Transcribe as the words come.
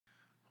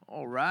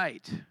All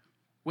right.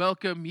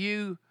 Welcome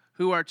you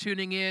who are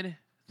tuning in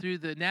through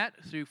the net,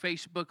 through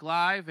Facebook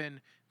Live, and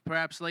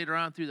perhaps later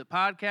on through the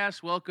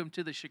podcast. Welcome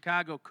to the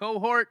Chicago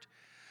cohort,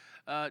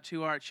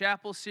 to our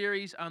chapel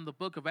series on the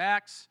book of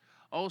Acts,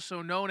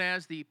 also known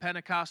as the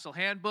Pentecostal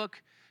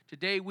Handbook.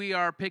 Today we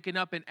are picking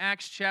up in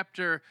Acts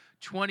chapter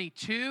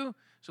 22.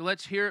 So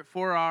let's hear it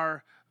for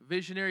our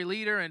visionary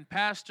leader and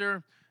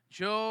pastor,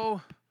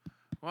 Joe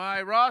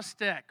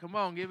Rostek. Come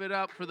on, give it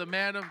up for the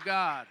man of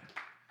God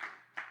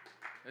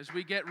as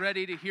we get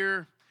ready to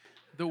hear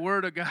the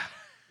word of God.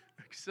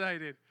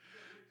 Excited.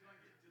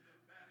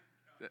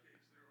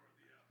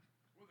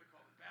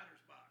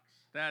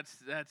 That's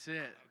it.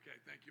 Okay,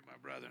 thank you, my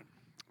brother.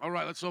 All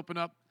right, let's open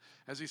up,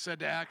 as he said,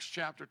 to Acts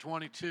chapter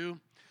 22.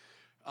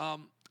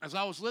 As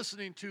I was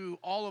listening to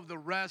all of the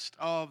rest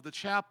of the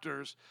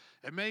chapters,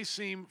 it may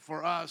seem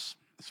for us,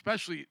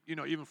 especially,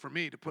 even for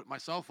me, to put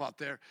myself out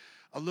there,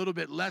 a little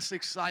bit less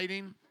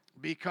exciting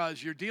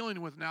because you're dealing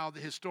with now the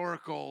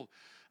historical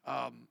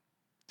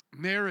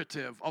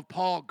narrative of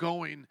Paul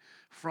going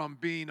from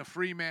being a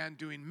free man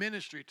doing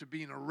ministry to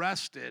being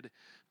arrested,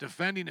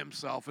 defending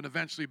himself, and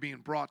eventually being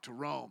brought to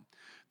Rome.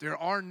 There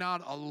are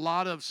not a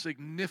lot of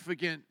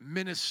significant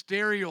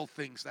ministerial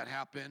things that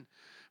happen,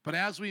 but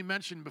as we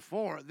mentioned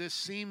before, this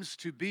seems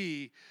to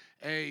be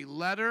a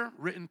letter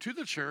written to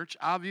the church,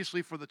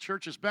 obviously for the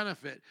church's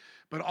benefit,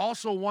 but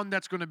also one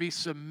that's going to be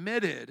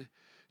submitted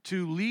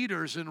to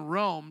leaders in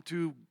Rome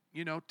to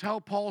tell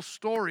Paul's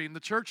story and the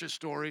church's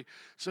story,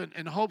 so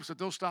in hopes that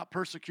they'll stop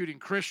persecuting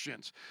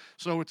Christians.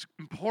 So it's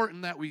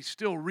important that we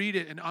still read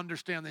it and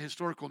understand the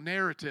historical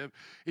narrative,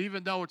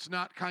 even though it's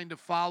not kind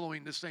of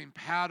following the same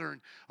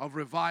pattern of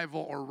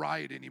revival or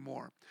riot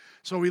anymore.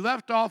 So we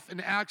left off in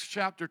Acts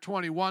chapter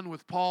 21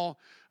 with Paul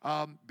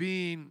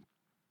being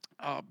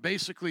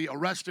basically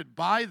arrested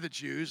by the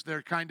Jews.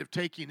 They're kind of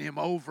taking him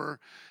over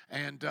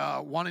and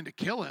wanting to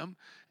kill him.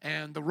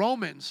 And the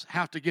Romans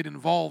have to get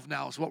involved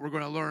now, is what we're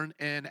going to learn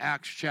in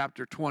Acts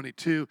chapter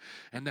 22,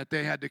 and that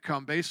they had to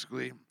come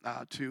basically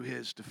to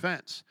his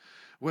defense.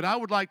 What I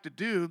would like to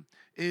do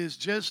is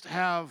just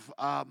have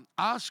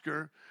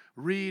Oscar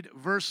read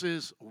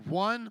verses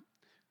 1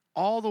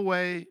 all the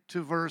way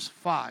to verse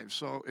 5.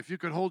 So if you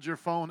could hold your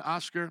phone,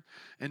 Oscar,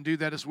 and do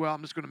that as well.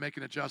 I'm just going to make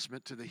an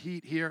adjustment to the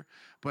heat here,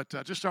 but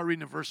just start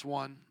reading in verse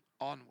 1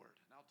 onward.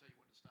 And I'll tell you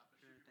when to stop.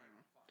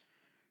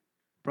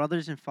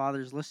 Brothers and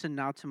fathers, listen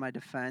now to my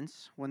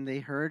defense. When they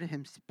heard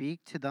him speak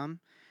to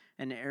them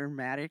in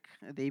Aramaic,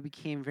 they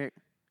became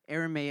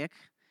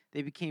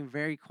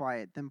very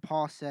quiet. Then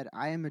Paul said,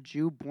 I am a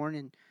Jew born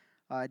in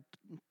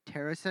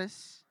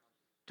Tarsus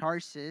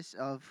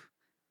of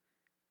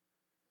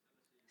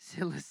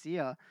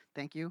Cilicia,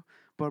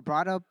 but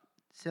brought up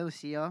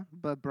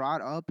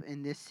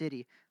in this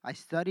city. I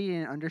studied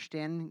and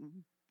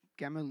understand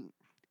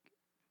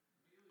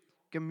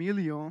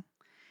Gamaliel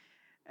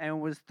and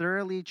was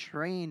thoroughly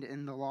trained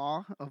in the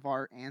law of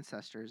our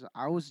ancestors.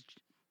 I was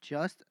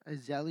just as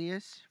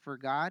zealous for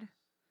God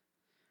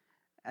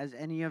as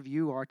any of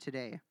you are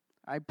today.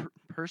 I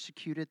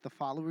persecuted the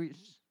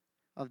followers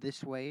of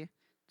this way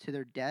to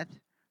their death,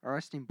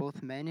 arresting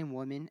both men and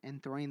women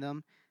and throwing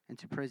them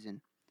into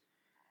prison.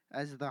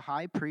 As the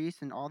high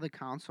priest and all the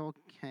council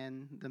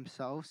can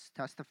themselves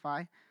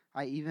testify,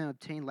 I even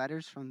obtained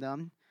letters from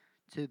them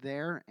to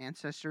their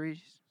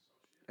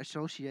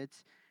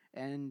associates,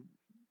 and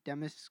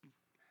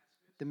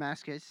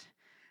Damascus,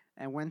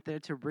 and went there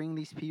to bring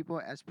these people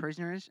as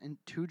prisoners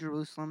to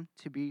Jerusalem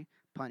to be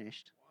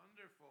punished.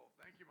 Wonderful.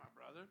 Thank you, my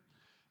brother.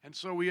 And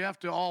so we have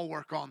to all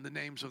work on the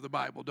names of the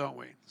Bible, don't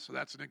we? So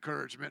that's an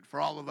encouragement for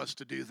all of us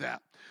to do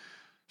that.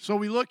 So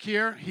we look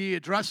here, he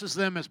addresses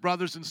them as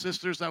brothers and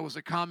sisters. That was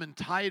a common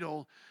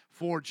title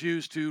for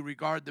Jews to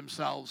regard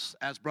themselves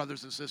as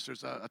brothers and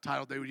sisters, a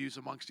title they would use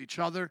amongst each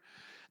other.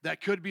 That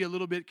could be a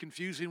little bit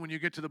confusing when you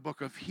get to the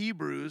book of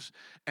Hebrews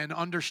and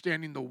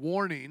understanding the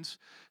warnings.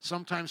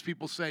 Sometimes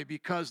people say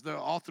because the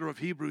author of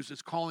Hebrews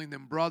is calling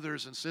them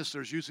brothers and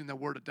sisters using the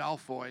word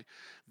adelphoi,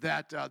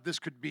 that this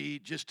could be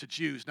just to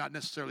Jews, not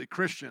necessarily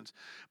Christians.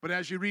 But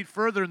as you read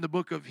further in the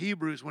book of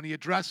Hebrews, when he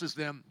addresses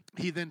them,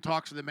 he then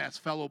talks to them as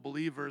fellow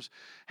believers,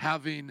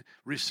 having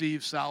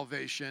received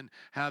salvation,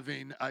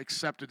 having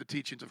accepted the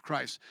teachings of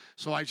Christ.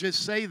 So I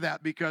just say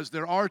that because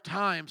there are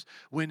times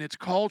when it's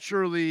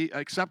culturally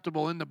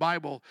acceptable in the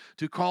Bible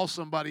to call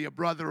somebody a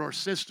brother or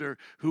sister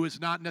who is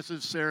not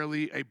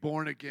necessarily a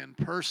born-again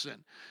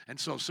person. And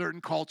so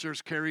certain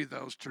cultures carry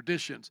those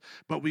traditions.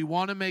 But we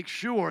want to make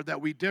sure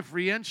that we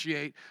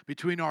differentiate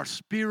between our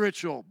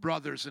spiritual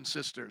brothers and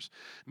sisters.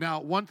 Now,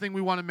 one thing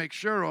we want to make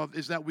sure of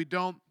is that we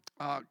don't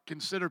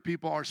consider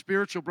people our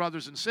spiritual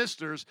brothers and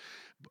sisters,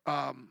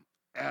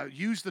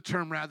 use the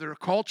term rather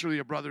culturally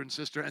a brother and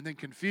sister, and then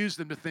confuse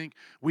them to think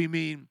we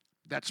mean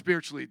that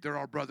spiritually they're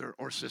our brother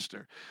or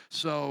sister.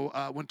 So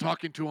when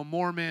talking to a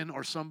Mormon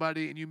or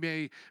somebody, and you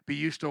may be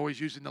used to always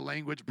using the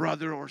language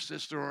brother or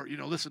sister, or,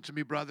 listen to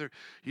me, brother,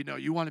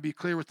 you want to be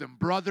clear with them.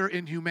 Brother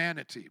in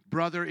humanity,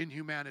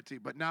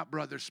 but not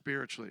brother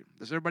spiritually.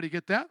 Does everybody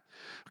get that?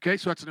 Okay,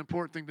 so that's an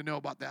important thing to know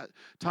about that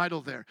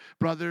title there.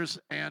 Brothers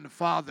and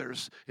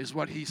fathers is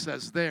what he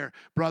says there.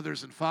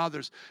 Brothers and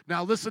fathers.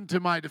 Now listen to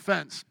my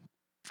defense.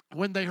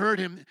 When they heard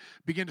him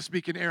begin to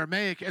speak in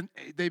Aramaic, and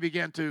they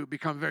began to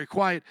become very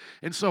quiet.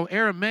 And so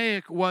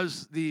Aramaic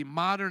was the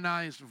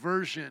modernized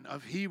version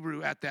of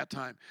Hebrew at that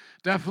time.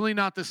 Definitely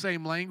not the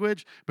same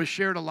language, but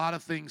shared a lot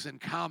of things in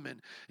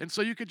common. And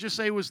so you could just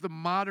say it was the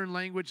modern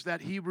language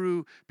that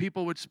Hebrew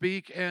people would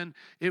speak, and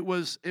it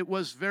was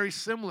very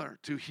similar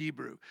to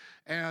Hebrew.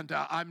 And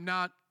I'm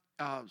not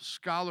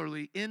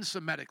scholarly in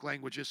Semitic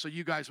languages, so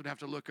you guys would have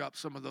to look up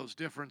some of those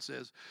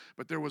differences,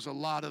 but there was a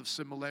lot of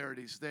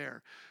similarities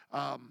there.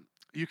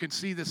 You can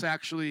see this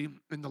actually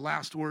in the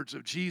last words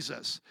of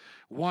Jesus.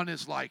 One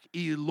is like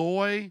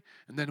Eloi,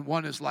 and then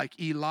one is like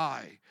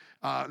Eli.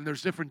 And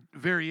there's different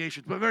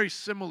variations, but very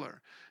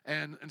similar.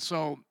 And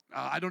so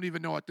I don't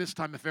even know at this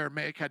time if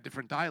Aramaic had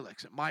different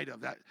dialects. It might have.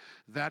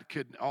 That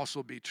could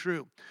also be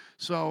true.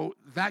 So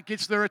that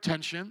gets their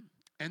attention.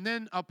 And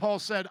then Paul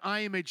said, I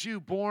am a Jew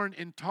born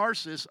in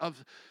Tarsus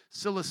of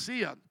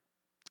Cilicia.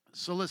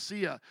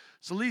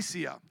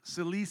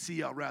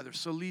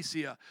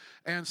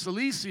 And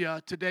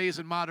Cilicia today is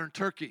in modern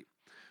Turkey.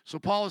 So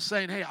Paul is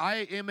saying, hey, I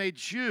am a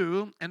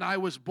Jew, and I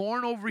was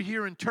born over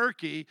here in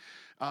Turkey.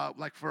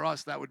 Like for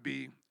us, that would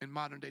be in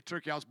modern-day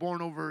Turkey. I was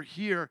born over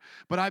here,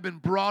 but I've been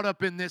brought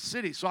up in this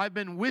city. So I've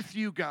been with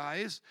you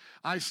guys.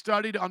 I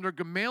studied under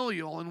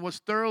Gamaliel and was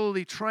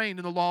thoroughly trained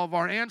in the law of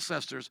our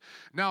ancestors.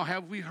 Now,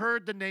 have we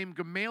heard the name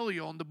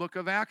Gamaliel in the book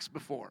of Acts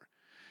before?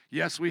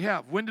 Yes, we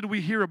have. When did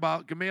we hear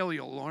about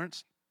Gamaliel,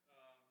 Lawrence?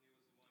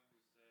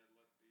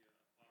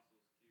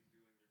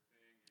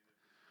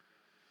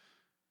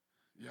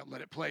 Yeah,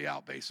 let it play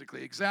out,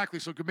 basically. Exactly.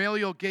 So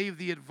Gamaliel gave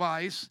the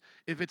advice,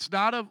 if it's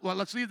not of, well,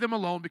 let's leave them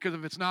alone, because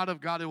if it's not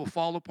of God, it will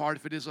fall apart.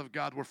 If it is of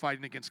God, we're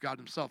fighting against God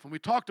himself. And we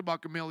talked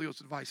about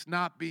Gamaliel's advice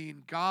not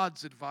being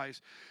God's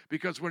advice,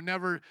 because we're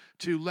never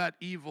to let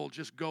evil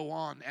just go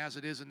on as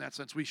it is in that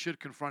sense. We should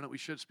confront it. We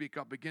should speak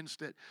up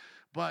against it.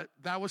 But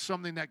that was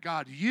something that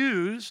God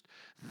used.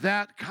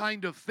 That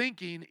kind of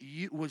thinking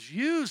was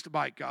used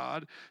by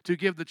God to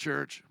give the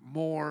church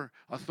more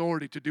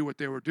authority to do what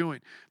they were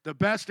doing. The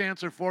best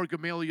answer for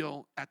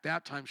Gamaliel at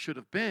that time should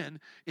have been,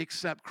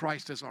 accept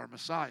Christ as our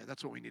Messiah.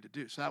 That's what we need to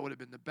do. So that would have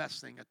been the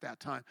best thing at that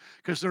time,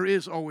 because there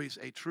is always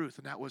a truth,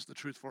 and that was the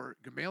truth for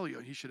Gamaliel.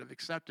 He should have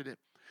accepted it.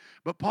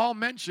 But Paul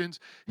mentions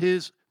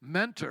his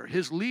mentor,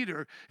 his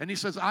leader, and he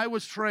says, I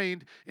was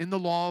trained in the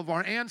law of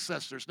our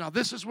ancestors. Now,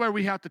 this is where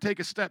we have to take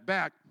a step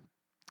back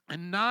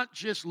and not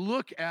just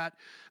look at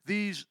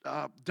these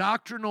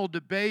doctrinal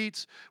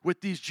debates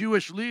with these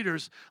Jewish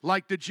leaders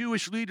like the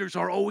Jewish leaders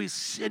are always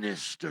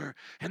sinister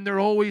and they're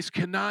always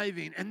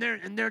conniving and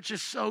they're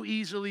just so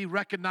easily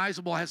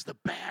recognizable as the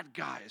bad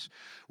guys.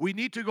 We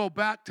need to go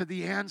back to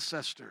the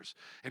ancestors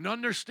and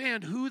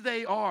understand who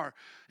they are,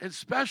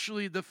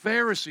 especially the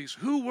Pharisees.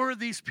 Who were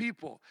these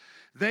people?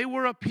 They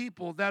were a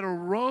people that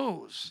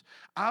arose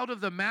out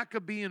of the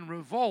Maccabean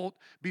revolt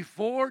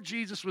before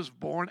Jesus was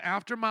born,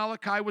 after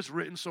Malachi was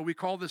written. So we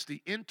call this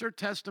the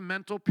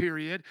intertestamental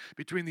period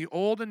between the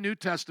Old and New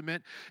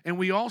Testament. And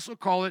we also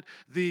call it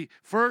the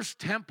First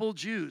Temple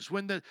Jews.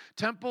 When the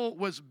temple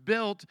was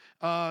built,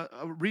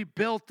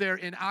 rebuilt there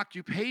in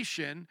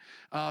occupation,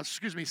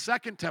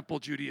 Second Temple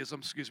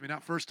Judaism,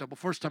 not First Temple.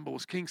 First Temple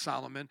was King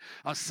Solomon.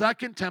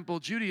 Second Temple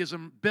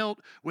Judaism built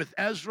with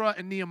Ezra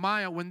and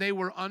Nehemiah when they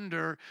were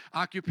under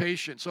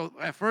occupation. So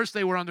at first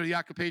they were under the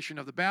occupation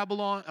of the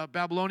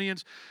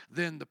Babylonians,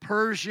 then the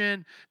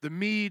Persian, the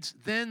Medes,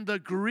 then the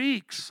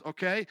Greeks,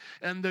 okay?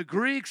 And the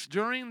Greeks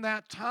during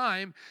that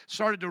time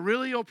started to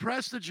really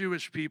oppress the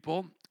Jewish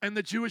people. And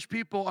the Jewish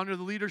people, under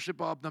the leadership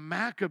of the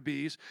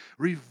Maccabees,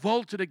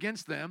 revolted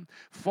against them,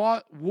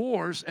 fought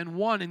wars, and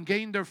won and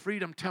gained their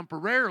freedom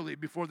temporarily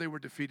before they were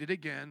defeated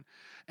again.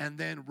 And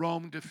then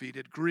Rome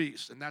defeated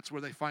Greece, and that's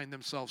where they find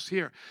themselves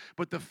here.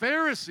 But the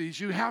Pharisees,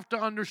 you have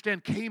to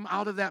understand, came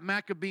out of that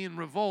Maccabean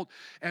revolt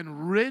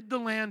and rid the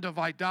land of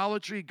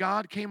idolatry.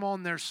 God came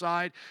on their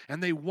side,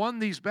 and they won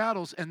these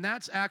battles. And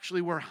that's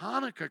actually where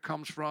Hanukkah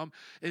comes from,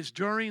 is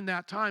during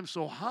that time.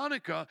 So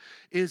Hanukkah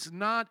is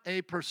not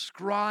a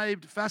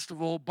prescribed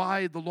festival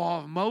by the law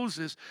of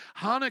Moses.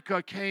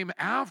 Hanukkah came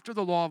after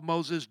the law of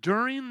Moses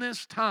during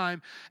this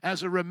time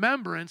as a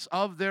remembrance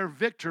of their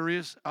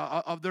victories,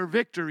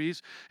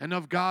 and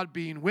of God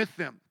being with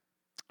them.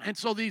 And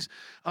so these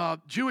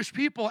Jewish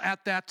people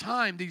at that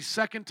time, these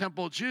Second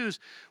Temple Jews,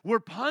 were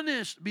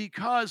punished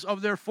because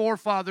of their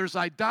forefathers'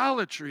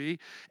 idolatry,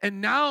 and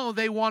now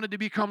they wanted to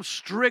become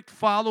strict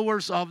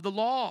followers of the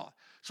law.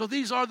 So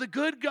these are the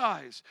good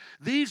guys.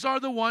 These are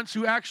the ones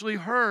who actually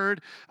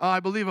heard, I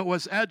believe it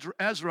was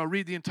Ezra,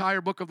 read the entire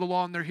book of the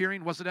law in their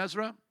hearing. Was it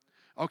Ezra?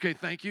 Okay,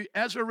 thank you.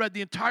 Ezra read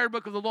the entire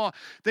book of the law.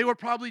 They were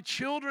probably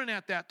children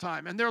at that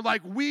time, and they're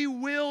like, we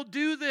will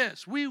do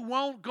this. We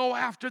won't go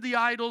after the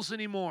idols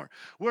anymore.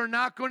 We're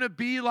not going to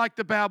be like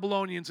the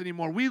Babylonians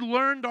anymore. We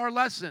learned our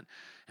lesson.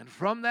 And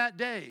from that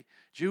day,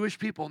 Jewish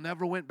people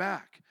never went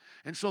back.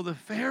 And so the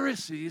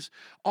Pharisees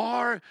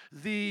are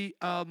the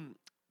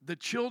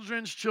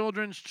children's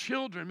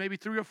children, maybe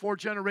 3 or 4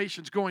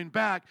 generations going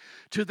back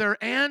to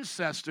their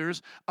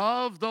ancestors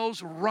of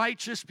those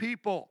righteous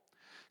people.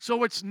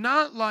 So it's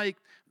not like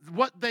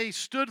what they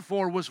stood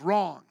for was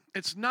wrong.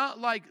 It's not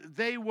like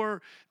they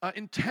were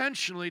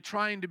intentionally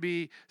trying to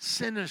be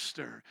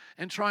sinister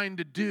and trying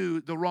to do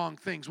the wrong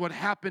things. What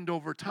happened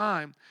over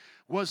time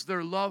was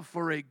their love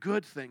for a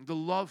good thing. The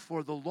love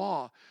for the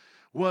law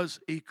was,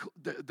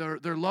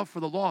 their love for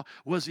the law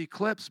was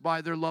eclipsed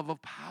by their love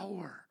of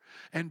power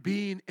and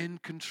being in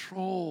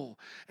control.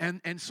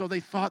 And so they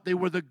thought they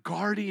were the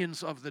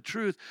guardians of the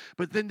truth,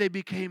 but then they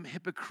became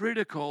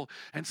hypocritical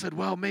and said,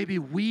 well, maybe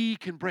we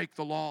can break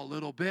the law a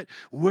little bit.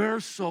 We're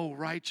so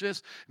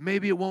righteous.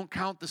 Maybe it won't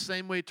count the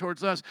same way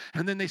towards us.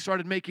 And then they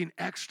started making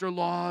extra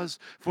laws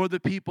for the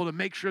people to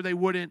make sure they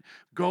wouldn't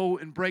go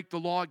and break the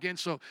law again.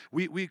 So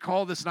we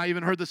call this, and I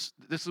even heard this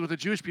is what the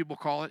Jewish people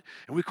call it,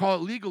 and we call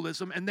it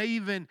legalism. And they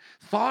even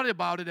thought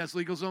about it as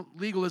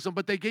legalism,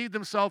 but they gave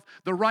themselves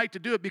the right to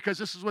do it because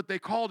this is what they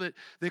called it.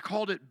 They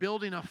called it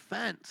building a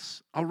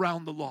fence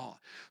around the law.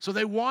 So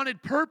they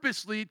wanted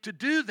purposely to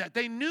do that.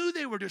 They knew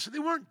they were doing, so they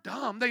weren't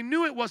dumb. They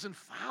knew it wasn't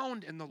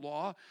found in the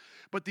law.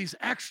 But these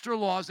extra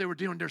laws they were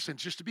doing, they're saying,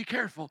 just be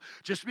careful.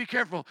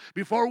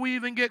 Before we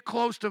even get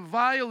close to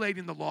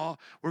violating the law,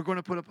 we're going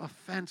to put up a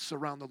fence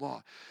around the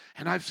law.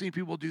 And I've seen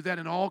people do that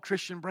in all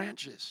Christian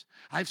branches.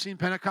 I've seen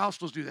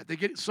Pentecostals do that. They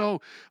get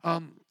so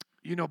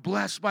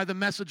blessed by the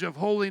message of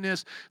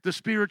holiness, the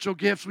spiritual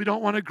gifts. We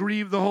don't want to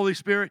grieve the Holy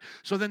Spirit.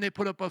 So then they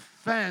put up a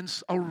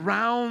fence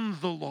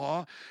around the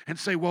law and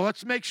say, well,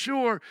 let's make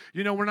sure,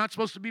 we're not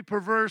supposed to be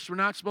perverse. We're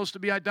not supposed to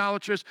be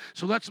idolatrous.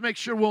 So let's make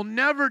sure we'll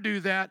never do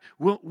that.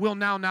 We'll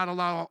now not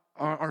allow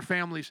our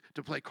families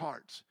to play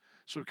cards.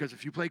 So because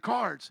if you play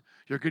cards,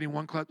 you're getting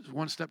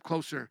one step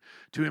closer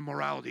to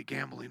immorality,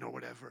 gambling, or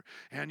whatever.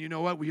 And you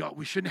know what?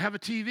 We shouldn't have a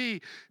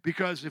TV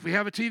because if we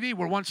have a TV,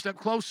 we're one step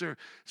closer.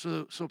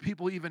 So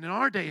people even in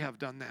our day have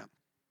done that.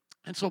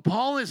 And so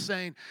Paul is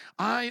saying,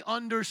 I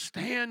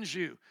understand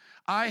you.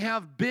 I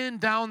have been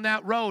down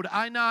that road.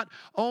 I not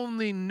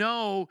only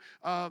know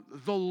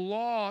the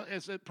law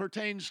as it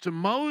pertains to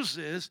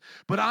Moses,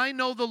 but I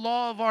know the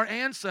law of our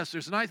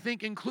ancestors. And I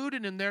think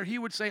included in there, he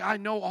would say, I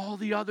know all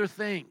the other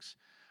things.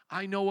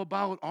 I know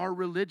about our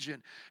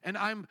religion. And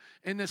I'm,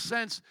 in a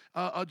sense,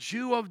 a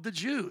Jew of the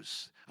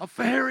Jews, a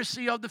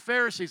Pharisee of the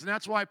Pharisees. And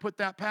that's why I put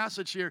that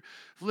passage here,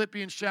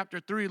 Philippians chapter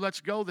 3. Let's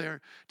go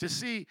there to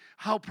see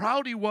how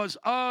proud he was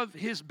of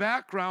his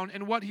background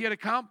and what he had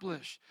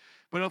accomplished.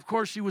 But of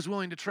course, he was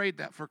willing to trade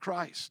that for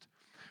Christ.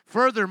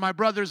 Further, my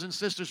brothers and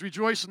sisters,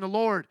 rejoice in the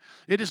Lord.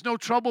 It is no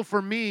trouble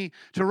for me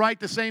to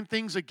write the same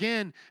things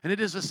again, and it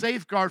is a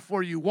safeguard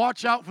for you.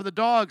 Watch out for the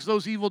dogs,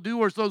 those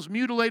evildoers, those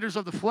mutilators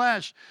of the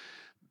flesh.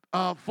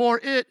 For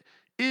it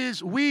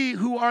is we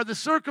who are the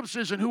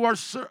circumcision,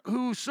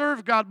 who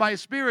serve God by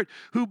His Spirit,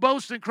 who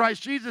boast in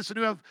Christ Jesus, and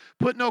who have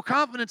put no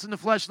confidence in the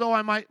flesh, though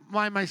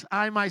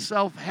I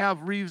myself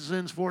have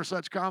reasons for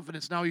such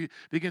confidence. Now he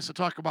begins to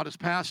talk about his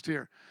past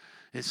here.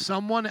 If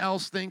someone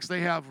else thinks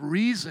they have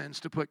reasons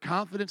to put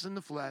confidence in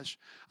the flesh,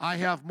 I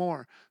have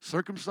more.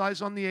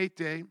 Circumcised on the 8th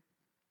day,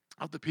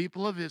 of the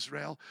people of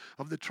Israel,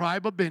 of the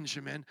tribe of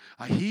Benjamin,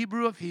 a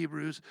Hebrew of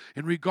Hebrews,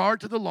 in regard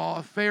to the law,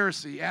 a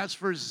Pharisee. As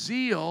for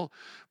zeal,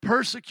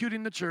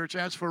 persecuting the church.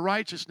 As for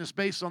righteousness,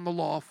 based on the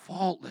law,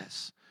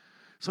 faultless.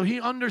 So he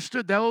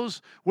understood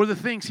those were the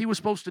things he was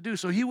supposed to do.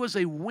 So he was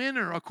a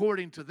winner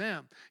according to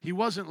them. He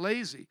wasn't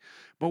lazy.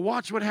 But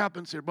watch what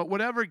happens here. But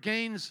whatever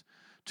gains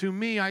to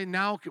me,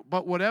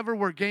 whatever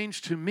were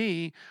gains to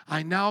me,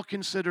 I now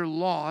consider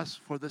loss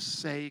for the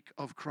sake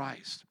of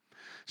Christ.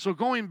 So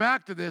going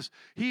back to this,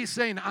 he's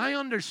saying, I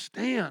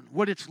understand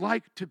what it's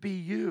like to be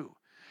you.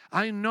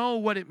 I know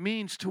what it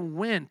means to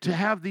win, to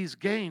have these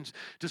gains,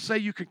 to say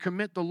you can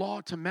commit the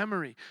law to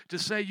memory, to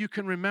say you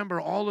can remember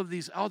all of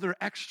these other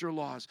extra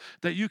laws,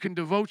 that you can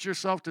devote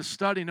yourself to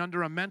studying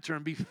under a mentor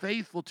and be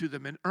faithful to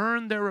them and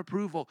earn their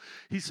approval.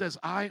 He says,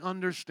 I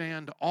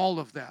understand all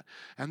of that.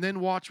 And then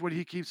watch what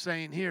he keeps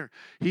saying here.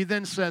 He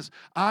then says,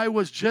 I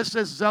was just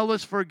as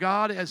zealous for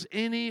God as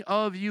any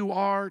of you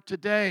are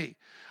today.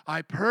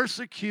 I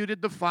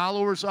persecuted the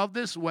followers of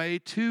this way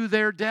to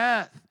their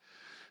death.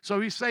 So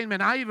he's saying,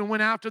 man, I even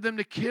went after them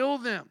to kill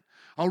them,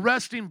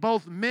 arresting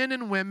both men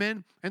and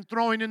women and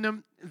throwing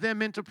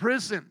them into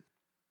prison,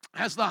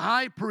 as the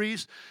high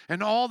priest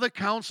and all the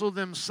council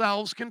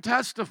themselves can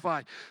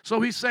testify.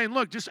 So he's saying,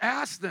 look, just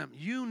ask them.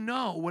 You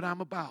know what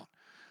I'm about.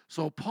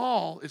 So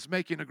Paul is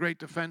making a great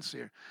defense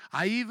here.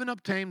 I even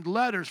obtained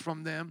letters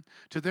from them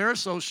to their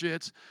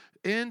associates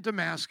in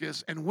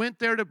Damascus and went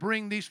there to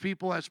bring these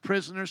people as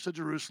prisoners to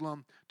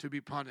Jerusalem to be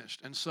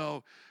punished. And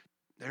so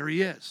there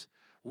he is.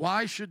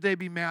 Why should they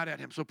be mad at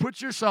him? So put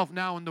yourself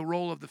now in the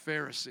role of the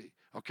Pharisee.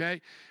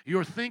 Okay?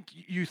 You think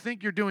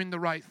you're doing the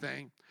right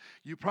thing.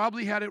 You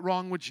probably had it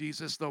wrong with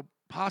Jesus, though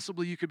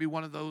possibly you could be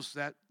one of those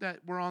that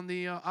were on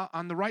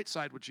the right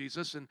side with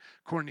Jesus and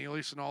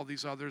Cornelius and all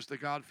these others, the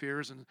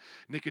God-fearers and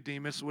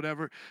Nicodemus,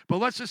 whatever. But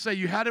let's just say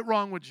you had it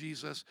wrong with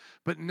Jesus,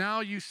 but now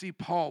you see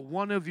Paul,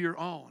 one of your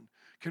own,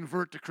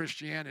 convert to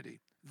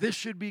Christianity. This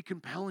should be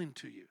compelling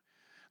to you.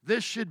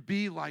 This should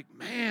be like,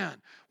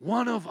 man,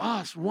 one of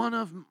us, one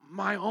of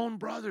my own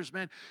brothers,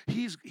 man.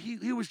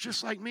 He was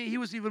just like me. He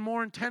was even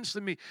more intense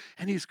than me,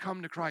 and he's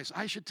come to Christ.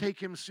 I should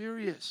take him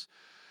serious.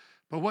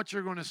 But what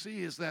you're going to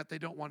see is that they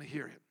don't want to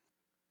hear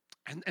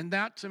it. And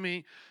that, to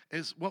me,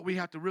 is what we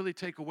have to really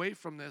take away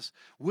from this.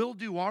 We'll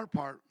do our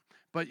part,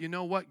 but you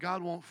know what?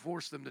 God won't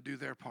force them to do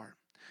their part.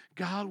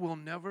 God will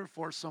never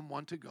force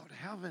someone to go to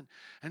heaven.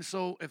 And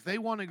so if they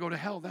want to go to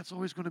hell, that's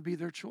always going to be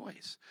their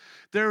choice.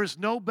 There is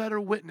no better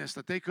witness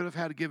that they could have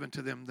had given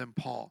to them than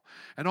Paul.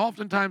 And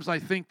oftentimes I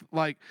think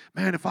like,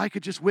 man, if I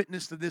could just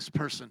witness to this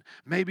person,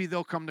 maybe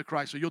they'll come to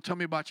Christ. Or you'll tell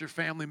me about your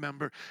family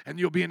member and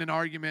you'll be in an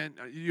argument.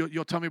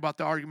 You'll tell me about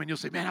the argument. You'll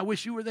say, man, I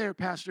wish you were there,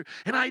 Pastor.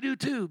 And I do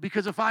too,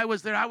 because if I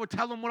was there, I would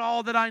tell them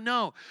all that I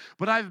know.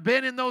 But I've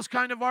been in those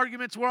kind of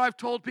arguments where I've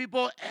told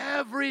people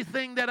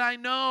everything that I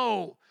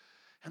know,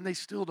 and they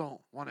still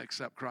don't want to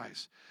accept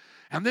Christ.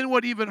 And then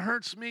what even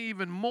hurts me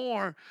even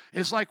more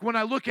is like when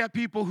I look at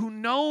people who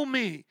know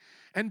me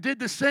and did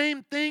the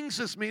same things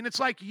as me, and it's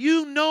like,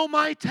 you know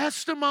my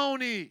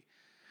testimony.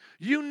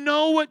 You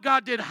know what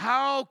God did.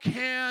 How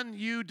can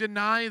you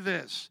deny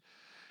this?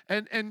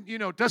 And you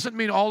know, it doesn't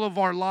mean all of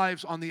our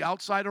lives on the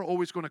outside are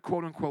always going to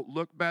quote unquote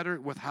look better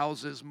with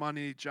houses,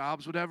 money,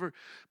 jobs, whatever.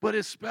 But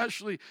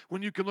especially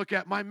when you can look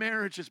at my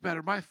marriage is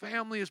better, my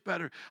family is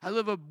better, I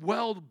live a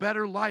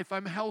better life,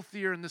 I'm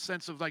healthier in the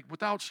sense of like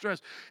without stress.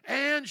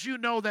 And you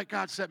know that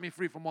God set me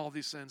free from all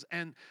these sins.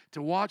 And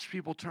to watch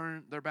people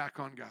turn their back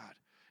on God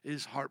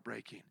is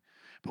heartbreaking.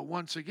 But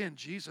once again,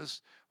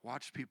 Jesus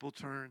watched people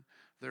turn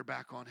their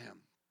back on him.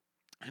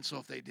 And so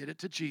if they did it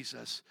to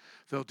Jesus,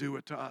 they'll do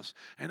it to us.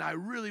 And I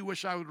really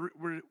wish I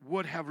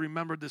would have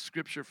remembered this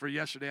scripture for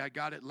yesterday. I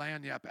got it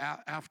Lanyap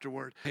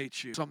afterward.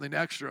 Hate you. Something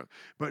extra.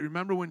 But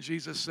remember when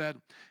Jesus said,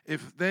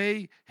 if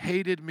they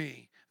hated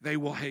me, they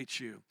will hate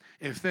you.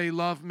 If they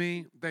love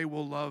me, they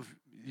will love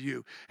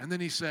you. And then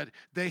he said,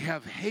 they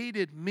have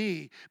hated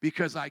me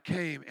because I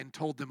came and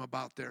told them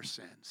about their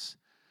sins.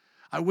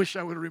 I wish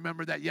I would have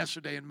remembered that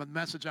yesterday in the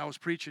message I was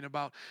preaching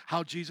about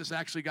how Jesus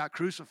actually got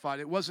crucified.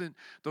 It wasn't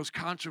those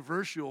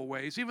controversial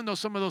ways, even though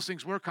some of those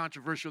things were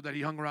controversial, that he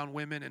hung around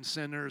women and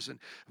sinners and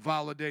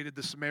validated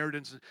the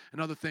Samaritans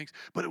and other things.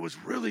 But it was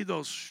really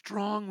those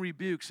strong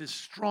rebukes, his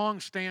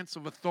strong stance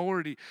of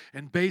authority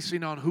and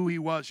basing on who he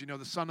was, you know,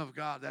 the Son of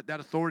God, that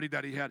authority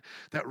that he had,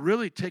 that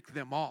really ticked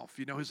them off,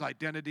 you know, his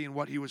identity and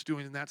what he was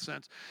doing in that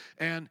sense.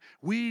 And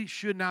we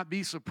should not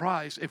be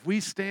surprised if we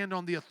stand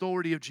on the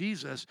authority of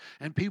Jesus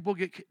and people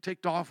get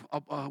ticked off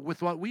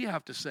with what we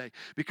have to say,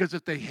 because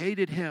if they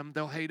hated him,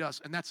 they'll hate us.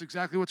 And that's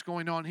exactly what's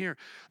going on here.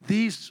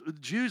 These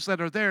Jews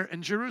that are there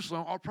in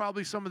Jerusalem are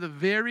probably some of the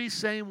very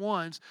same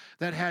ones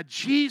that had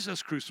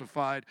Jesus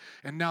crucified,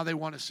 and now they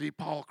want to see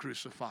Paul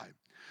crucified.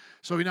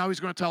 So now he's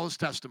going to tell his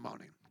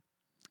testimony.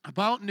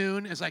 About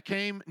noon, as I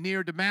came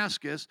near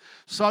Damascus,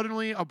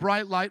 suddenly a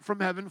bright light from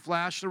heaven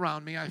flashed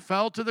around me. I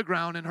fell to the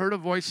ground and heard a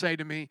voice say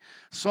to me,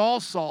 Saul,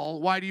 Saul,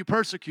 why do you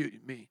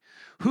persecute me?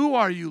 Who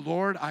are you,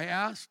 Lord? I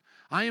asked.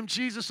 I am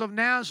Jesus of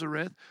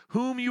Nazareth,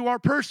 whom you are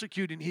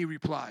persecuting, he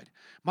replied.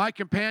 My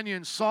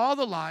companions saw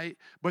the light,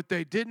 but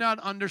they did not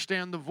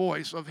understand the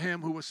voice of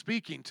him who was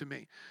speaking to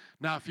me.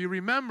 Now, if you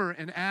remember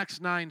in Acts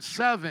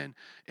 9:7,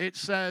 it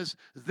says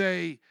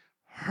they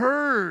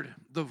heard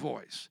the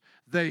voice.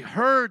 They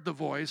heard the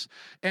voice.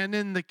 And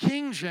in the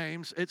King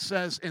James, it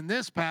says in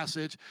this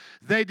passage,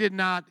 they did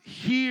not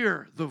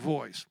hear the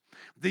voice.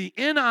 The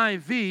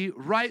NIV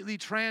rightly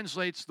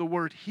translates the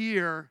word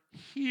hear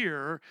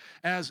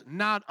as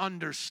not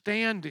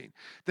understanding.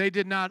 They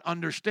did not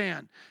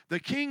understand. The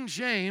King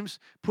James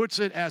puts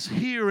it as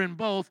hear in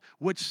both,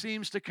 which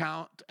seems to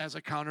count as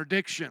a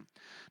contradiction.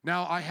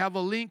 Now, I have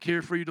a link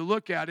here for you to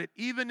look at it.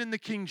 Even in the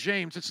King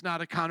James, it's not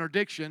a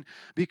contradiction,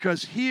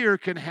 because hear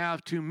can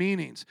have two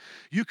meanings.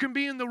 You can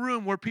be in the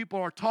room where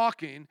people are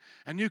talking,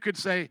 and you could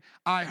say,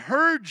 I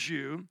heard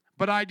you,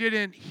 but I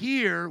didn't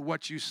hear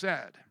what you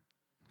said.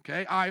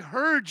 Okay, I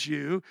heard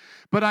you,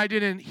 but I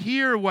didn't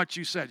hear what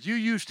you said. You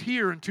used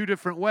hear in two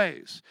different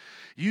ways.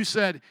 You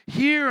said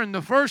hear in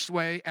the first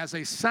way as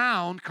a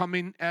sound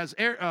coming as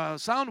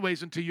sound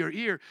waves into your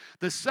ear.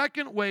 The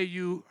second way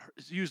you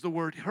used the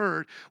word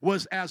heard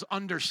was as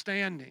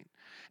understanding.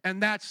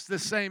 And that's the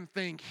same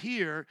thing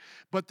here,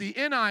 but the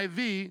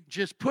NIV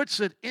just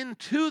puts it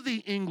into the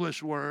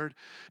English word,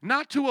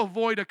 not to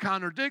avoid a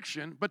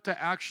contradiction, but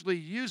to actually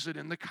use it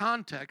in the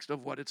context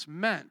of what it's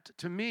meant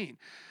to mean.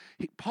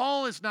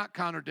 Paul is not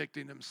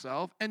contradicting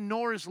himself, and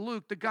nor is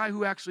Luke, the guy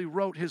who actually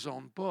wrote his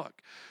own book.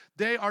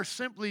 They are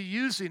simply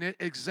using it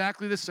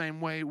exactly the same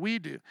way we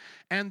do.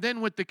 And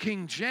then with the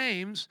King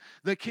James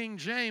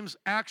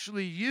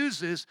actually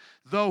uses,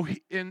 though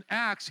in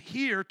Acts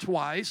here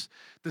twice,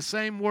 the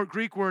same word,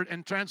 Greek word,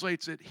 and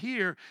translates it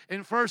here.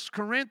 In 1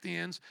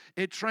 Corinthians,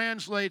 it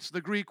translates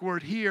the Greek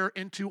word here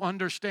into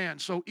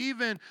understand. So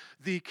even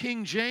the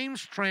King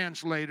James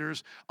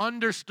translators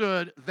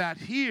understood that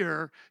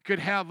here could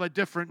have a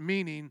different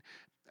meaning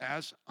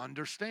as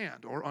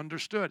understand or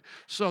understood.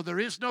 So there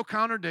is no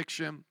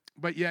contradiction,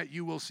 but yet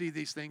you will see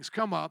these things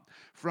come up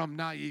from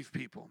naive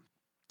people.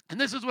 And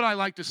this is what I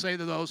like to say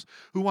to those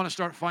who want to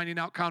start finding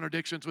out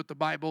contradictions with the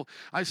Bible.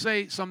 I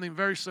say something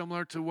very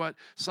similar to what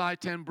Cy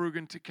ten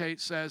Bruggen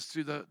says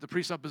to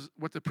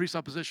what the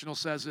presuppositional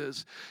says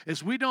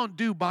is we don't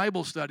do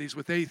Bible studies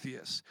with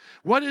atheists.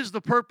 What is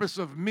the purpose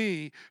of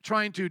me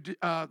trying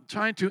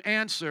to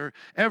answer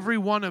every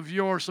one of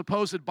your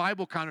supposed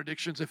Bible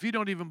contradictions if you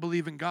don't even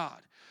believe in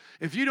God?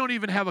 If you don't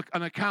even have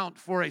an account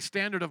for a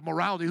standard of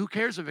morality, who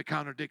cares if it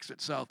contradicts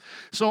itself?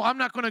 So I'm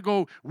not going to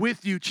go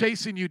with you,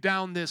 chasing you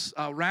down this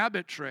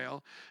rabbit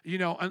trail,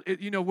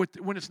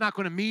 when it's not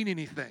going to mean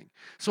anything.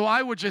 So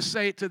I would just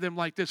say it to them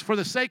like this: for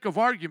the sake of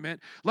argument,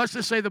 let's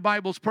just say the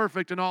Bible's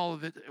perfect and all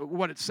of it,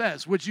 what it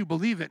says. Would you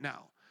believe it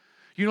now?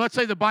 Let's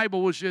say the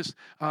Bible was just,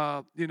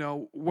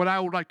 what I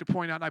would like to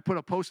point out, and I put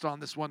a post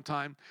on this one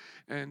time,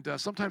 and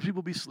sometimes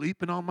people be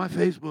sleeping on my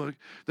Facebook.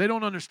 They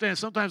don't understand.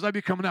 Sometimes I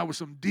be coming out with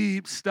some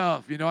deep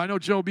stuff. I know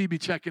Joe B be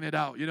checking it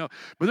out,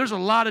 but there's a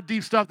lot of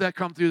deep stuff that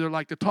come through there,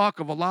 like the talk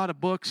of a lot of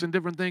books and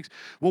different things.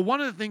 Well, one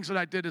of the things that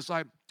I did is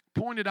I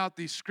pointed out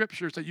these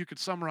scriptures that you could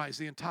summarize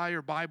the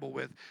entire Bible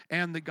with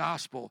and the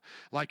gospel,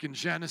 like in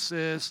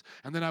Genesis,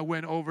 and then I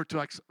went over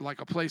to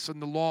like a place in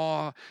the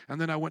law,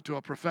 and then I went to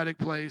a prophetic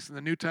place, in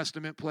the New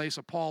Testament place,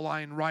 a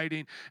Pauline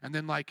writing, and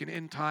then like an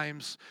end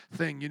times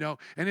thing,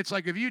 And it's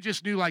like if you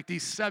just knew like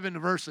these 7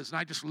 verses, and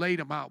I just laid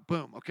them out,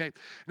 boom, okay?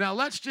 Now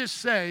let's just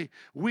say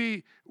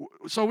we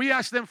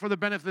asked them for the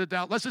benefit of the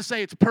doubt. Let's just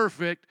say it's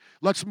perfect.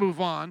 Let's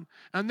move on.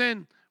 And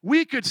then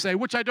we could say,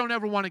 which I don't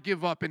ever want to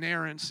give up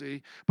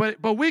inerrancy,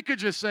 but we could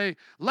just say,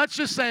 let's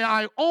just say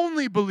I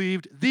only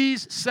believed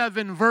these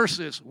 7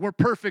 verses were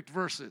perfect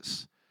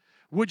verses.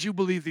 Would you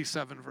believe these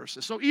 7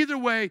 verses? So either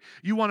way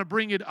you want to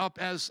bring it up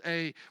as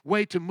a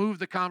way to move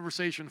the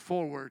conversation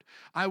forward,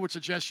 I would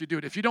suggest you do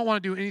it. If you don't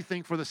want to do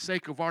anything for the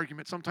sake of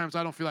argument, sometimes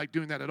I don't feel like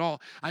doing that at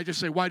all. I just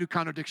say, why do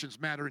contradictions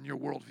matter in your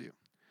worldview?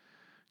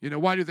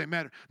 Why do they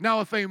matter?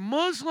 Now, if a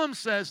Muslim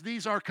says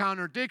these are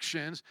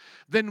contradictions,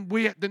 then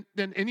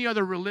any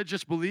other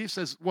religious belief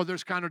says, well,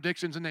 there's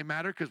contradictions and they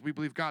matter because we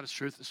believe God is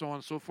truth, and so on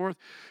and so forth.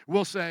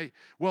 We'll say,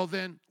 well,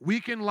 then we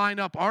can line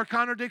up our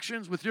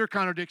contradictions with your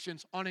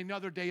contradictions on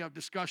another day of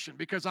discussion,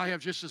 because I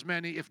have just as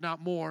many, if not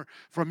more,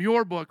 from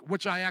your book,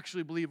 which I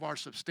actually believe are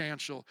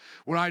substantial,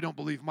 where I don't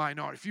believe mine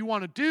are. If you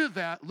want to do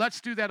that, let's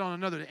do that on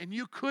another day. And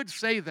you could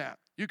say that.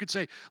 You could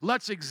say,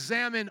 let's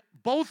examine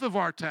both of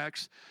our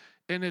texts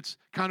in its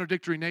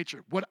contradictory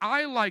nature. What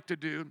I like to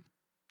do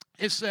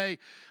is say,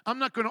 I'm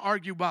not going to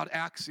argue about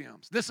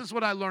axioms. This is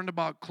what I learned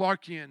about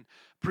Clarkian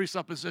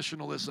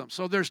presuppositionalism.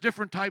 So there's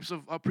different types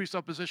of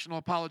presuppositional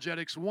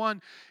apologetics.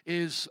 One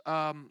is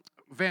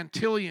Van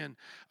Tillian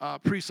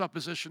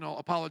presuppositional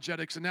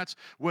apologetics, and that's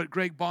what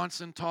Greg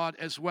Bahnsen taught,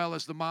 as well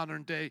as the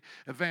modern-day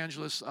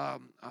evangelist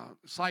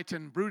Cy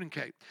ten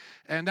Bruggen.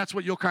 And that's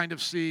what you'll kind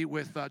of see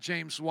with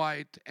James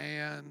White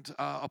and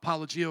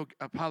Apologia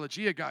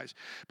guys.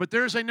 But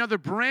there's another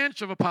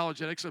branch of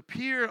apologetics, a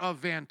peer of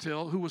Van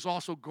Til, who was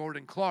also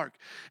Gordon Clark.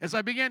 As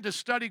I began to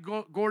study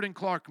Gordon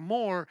Clark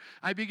more,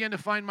 I began to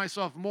find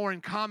myself more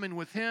in common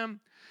with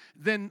him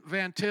than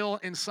Van Til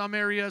in some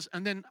areas,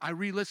 and then I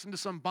re-listened to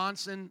some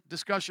Bahnsen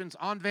discussions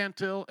on Van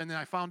Til, and then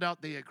I found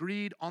out they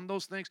agreed on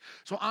those things.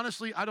 So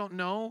honestly, I don't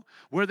know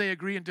where they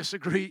agree and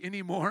disagree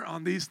anymore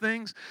on these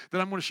things that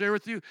I'm going to share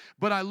with you,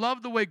 but I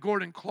love the way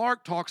Gordon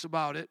Clark talks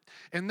about it,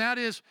 and that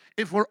is,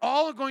 if we're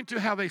all going to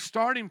have a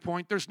starting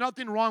point, there's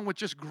nothing wrong with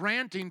just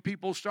granting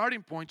people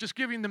starting point, just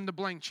giving them the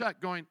blank check,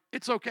 going,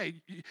 it's okay,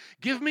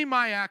 give me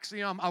my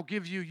axiom, I'll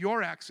give you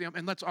your axiom,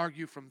 and let's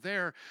argue from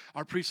there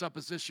our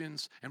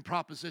presuppositions and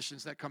propositions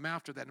that come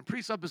after that. And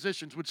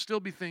presuppositions would still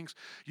be things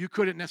you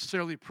couldn't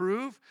necessarily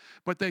prove,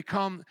 but they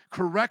come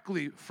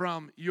correctly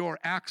from your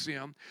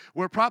axiom,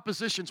 where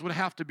propositions would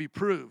have to be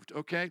proved,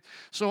 okay?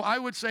 So I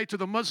would say to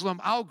the Muslim,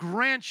 I'll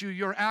grant you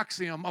your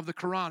axiom of the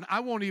Quran.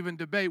 I won't even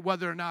debate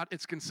whether or not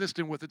it's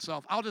consistent with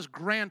itself. I'll just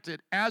grant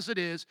it as it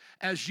is,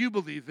 as you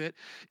believe it.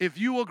 If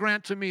you will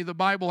grant to me the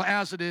Bible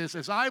as it is,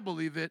 as I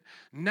believe it,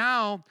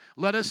 now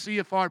let us see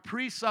if our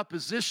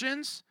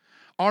presuppositions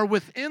are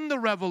within the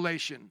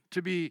revelation to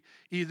be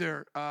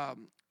either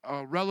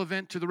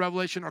relevant to the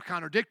revelation or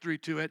contradictory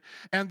to it.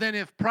 And then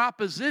if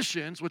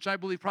propositions, which I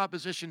believe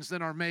propositions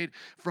then are made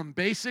from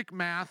basic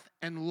math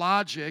and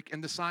logic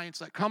and the science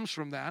that comes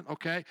from that,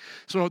 okay?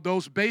 So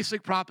those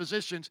basic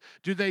propositions,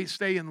 do they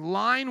stay in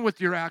line with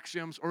your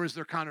axioms or is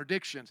there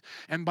contradictions?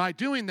 And by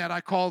doing that,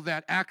 I call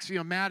that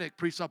axiomatic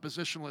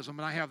presuppositionalism.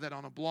 And I have that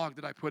on a blog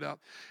that I put up.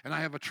 And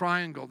I have a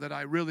triangle that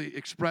I really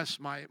express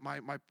my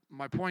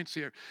points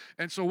here.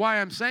 And so why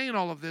I'm saying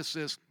all of this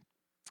is,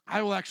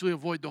 I will actually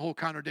avoid the whole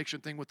contradiction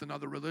thing with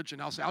another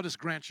religion. I'll say, I'll just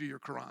grant you your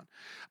Quran.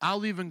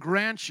 I'll even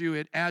grant you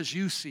it as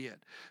you see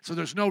it. So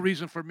there's no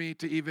reason for me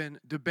to even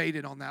debate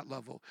it on that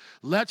level.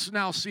 Let's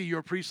now see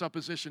your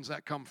presuppositions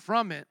that come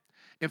from it,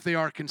 if they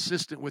are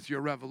consistent with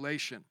your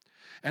revelation.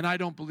 And I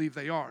don't believe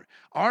they are.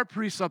 Our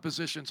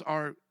presuppositions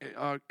are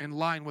in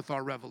line with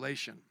our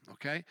revelation,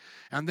 okay?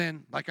 And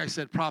then, like I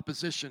said,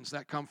 propositions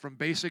that come from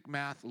basic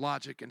math,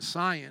 logic, and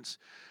science,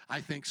 I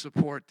think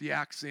support the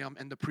axiom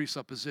and the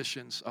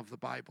presuppositions of the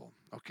Bible,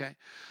 okay?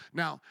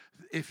 Now,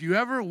 if you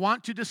ever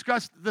want to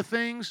discuss the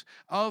things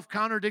of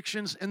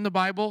contradictions in the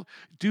Bible,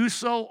 do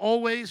so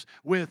always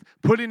with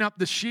putting up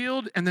the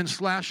shield and then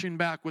slashing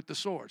back with the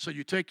sword. So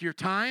you take your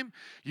time,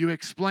 you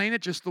explain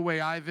it just the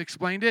way I've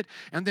explained it,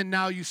 and then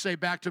now you say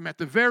back to them, at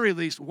the very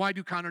least, why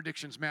do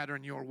contradictions matter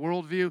in your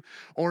worldview?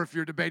 Or if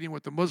you're debating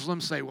with the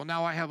Muslims, say, well,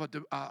 now I have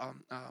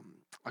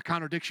a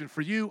contradiction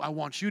for you. I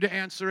want you to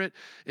answer it,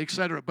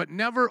 etc. But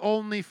never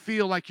only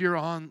feel like you're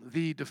on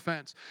the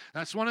defense.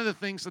 That's one of the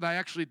things that I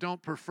actually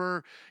don't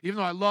prefer. Even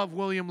though I love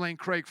William Lane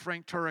Craig,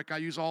 Frank Turek, I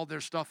use all their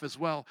stuff as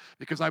well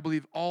because I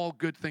believe all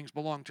good things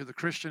belong to the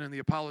Christian and the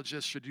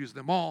apologists should use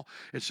them all.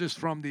 It's just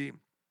from the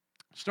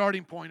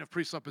starting point of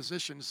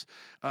presuppositions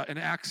and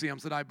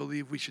axioms that I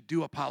believe we should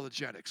do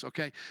apologetics,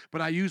 okay?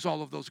 But I use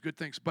all of those good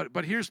things.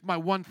 But here's my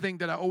one thing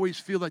that I always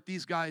feel like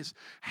these guys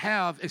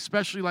have,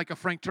 especially like a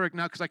Frank Turek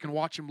now, because I can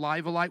watch him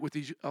live a lot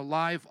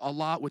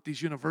with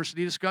these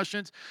university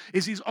discussions,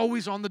 is he's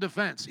always on the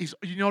defense.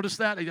 You notice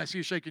that? I see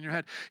you shaking your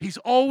head. He's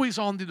always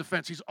on the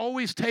defense. He's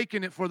always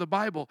taking it for the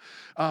Bible.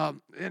 And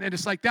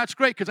it's like, that's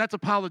great because that's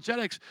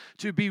apologetics,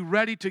 to be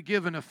ready to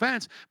give an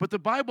offense. But the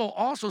Bible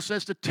also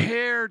says to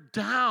tear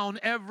down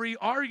every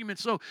argument.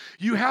 So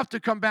you have to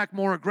come back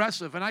more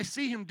aggressive. And I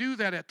see him do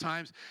that at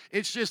times.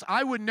 It's just,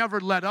 I would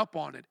never let up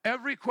on it.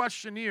 Every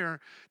questionnaire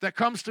that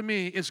comes to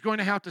me is going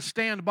to have to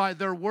stand by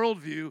their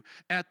worldview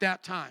at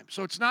that time.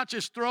 So it's not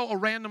just throw a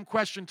random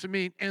question to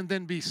me and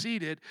then be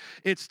seated.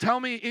 It's tell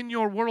me in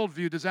your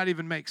worldview, does that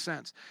even make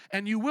sense?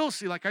 And you will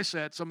see, like I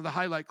said, some of the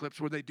highlight clips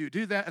where they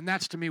do that. And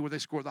that's to me where they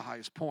score the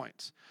highest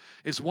points.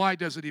 Is why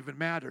does it even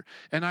matter?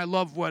 And I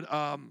love what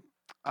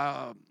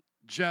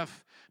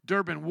Jeff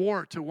Durbin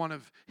wore to one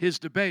of his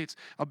debates,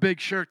 a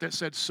big shirt that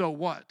said, so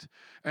what?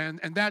 And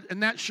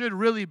that should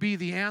really be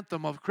the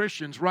anthem of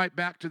Christians, right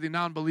back to the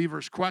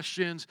non-believers'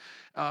 questions,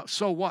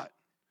 so what?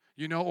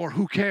 You know, or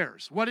who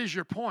cares? What is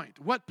your point?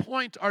 What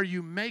point are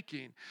you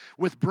making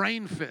with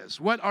brain fizz?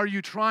 What are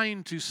you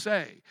trying to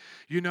say?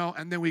 You know,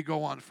 and then we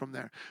go on from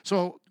there.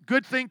 So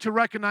good thing to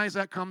recognize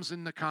that comes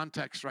in the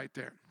context right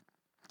there.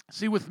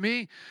 See, with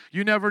me,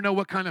 you never know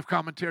what kind of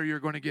commentary you're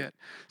going to get.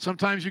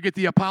 Sometimes you get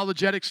the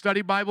apologetic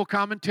study Bible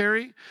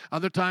commentary.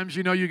 Other times,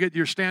 you get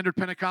your standard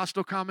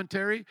Pentecostal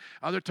commentary.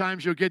 Other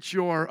times, you'll get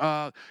your,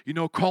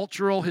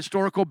 cultural,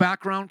 historical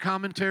background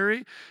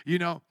commentary.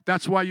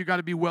 That's why you got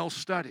to be well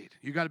studied.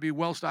 You got to be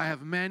well studied. I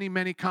have many,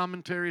 many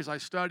commentaries. I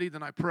study,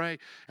 then I pray,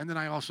 and then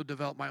I also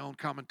develop my own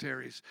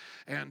commentaries.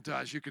 And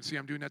as you can see,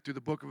 I'm doing that through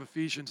the book of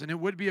Ephesians. And it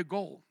would be a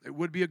goal. It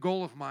would be a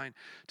goal of mine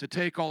to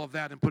take all of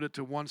that and put it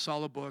to one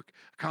solid book,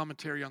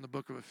 commentary on the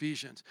book of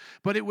Ephesians.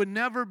 But it would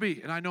never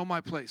be, and I know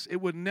my place, it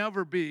would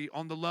never be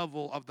on the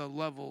level of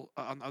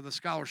the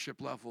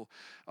scholarship level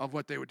of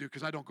what they would do,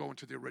 because I don't go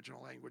into the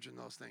original language and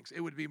those things.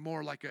 It would be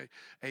more like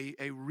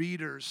a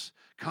reader's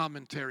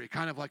commentary,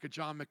 kind of like a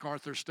John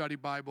MacArthur study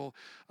Bible,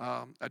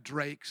 a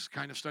Drake's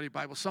kind of study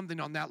Bible,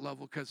 something on that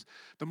level, because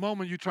the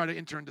moment you try to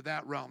enter into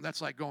that realm,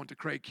 that's like going to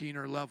Craig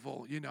Keener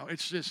level.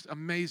 It's just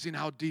amazing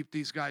how deep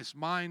these guys'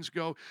 minds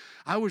go.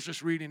 I was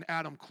just reading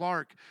Adam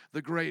Clark,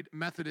 the great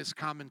Methodist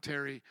commentary,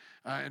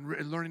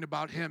 and learning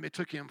about him. It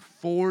took him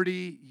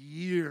 40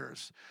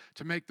 years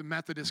to make the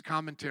Methodist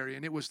commentary,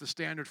 and it was the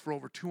standard for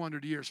over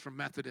 200 years for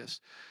Methodists.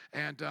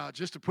 And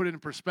just to put it in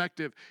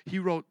perspective, he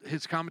wrote,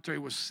 his commentary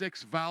was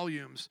 6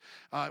 volumes,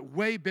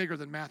 way bigger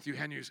than Matthew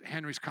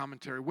Henry's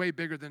commentary, way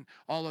bigger than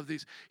all of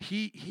these.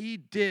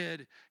 He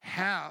did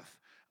half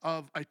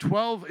of a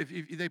 12,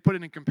 if they put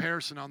it in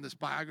comparison on this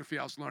biography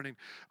I was learning,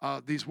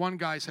 these one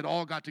guys had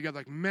all got together,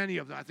 like many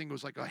of them, I think it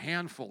was like a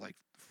handful, like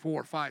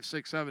 4, 5,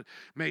 6, 7,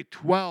 made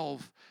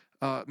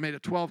a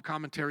 12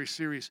 commentary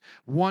series.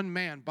 One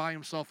man by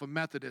himself, a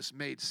Methodist,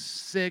 made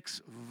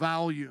 6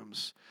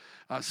 volumes,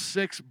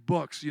 6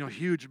 books,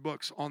 huge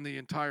books on the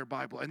entire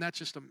Bible. And that's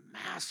just a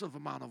massive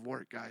amount of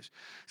work, guys.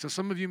 So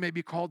some of you may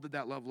be called to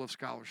that level of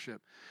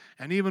scholarship.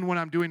 And even when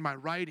I'm doing my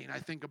writing, I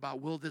think about,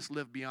 will this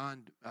live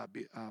beyond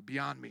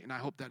me? And I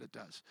hope that it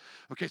does.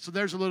 Okay, so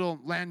there's a little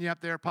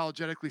lagniappe there,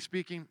 apologetically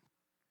speaking.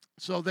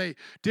 So they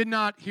did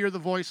not hear the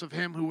voice of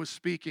him who was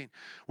speaking.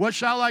 "What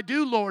shall I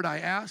do, Lord?" I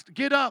asked.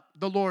 "Get up,"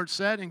 the Lord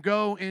said, "and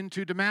go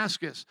into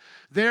Damascus.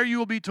 There you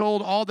will be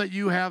told all that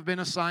you have been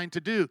assigned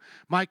to do."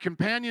 My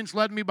companions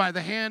led me by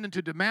the hand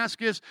into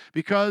Damascus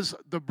because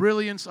the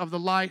brilliance of the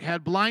light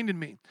had blinded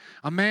me.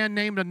 A man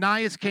named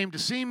Ananias came to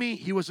see me.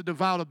 He was a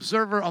devout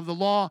observer of the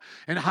law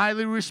and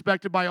highly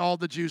respected by all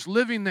the Jews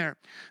living there.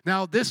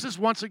 Now, this is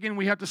once again,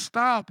 we have to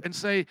stop and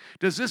say,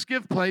 does this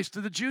give place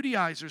to the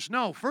Judaizers?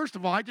 No. First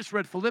of all, I just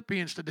read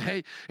Philippians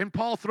today, and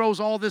Paul throws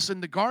all this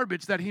in the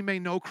garbage that he may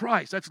know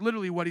Christ. That's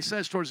literally what he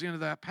says towards the end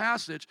of that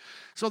passage.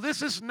 So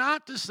this is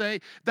not to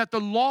say that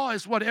the law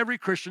is what every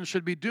Christian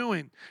should be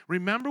doing.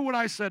 Remember what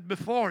I said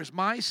before is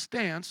my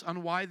stance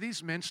on why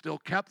these men still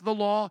kept the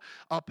law,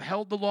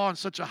 upheld the law in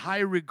such a high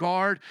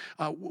regard.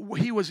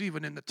 He was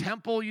even in the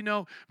temple,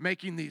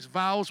 making these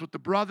vows with the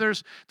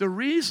brothers. The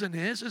reason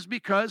is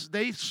because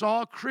they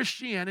saw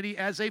Christianity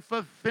as a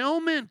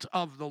fulfillment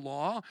of the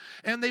law,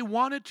 and they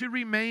wanted to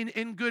remain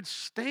in good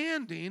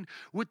standing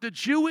with the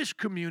Jewish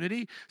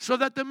community so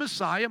that the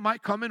Messiah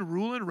might come and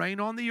rule and reign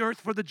on the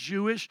earth for the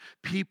Jewish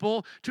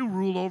people to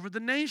rule over the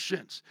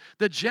nations.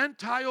 The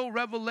Gentile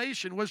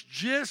revelation was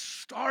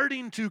just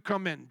starting to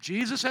come in.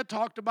 Jesus had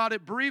talked about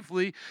it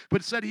briefly,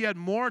 but said he had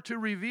more to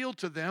reveal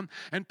to them.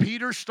 And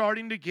Peter's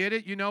starting to get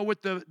it,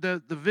 with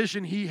the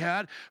vision he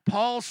had.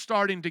 Paul's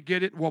starting to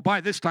get it. Well,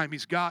 by this time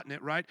he's gotten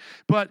it, right?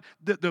 But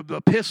the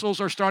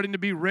epistles are starting to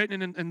be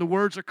written and the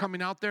words are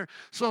coming out there.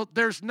 So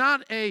there's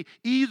not a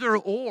either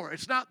or.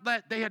 It's not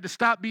that they had to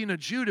stop being a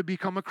Jew to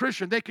become a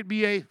Christian. They could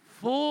be a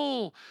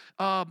full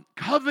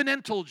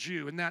covenantal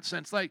Jew in that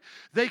sense. Like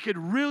they could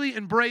really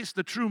embrace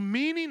the true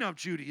meaning of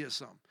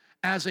Judaism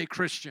as a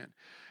Christian.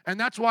 And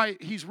that's why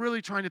he's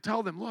really trying to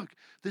tell them, look,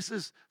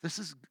 this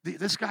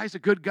guy's a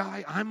good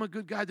guy. I'm a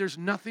good guy. There's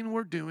nothing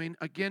we're doing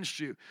against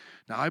you.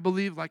 Now, I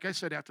believe, like I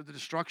said, after the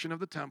destruction of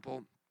the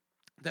temple,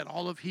 that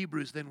all of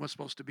Hebrews then was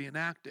supposed to be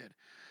enacted.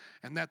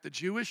 And that the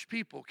Jewish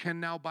people can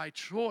now by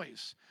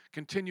choice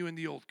continue in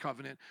the old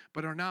covenant,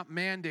 but are not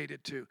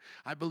mandated to.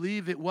 I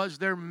believe it was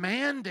their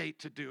mandate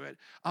to do it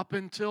up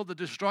until the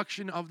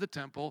destruction of the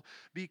temple,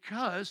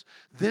 because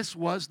this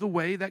was the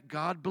way that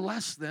God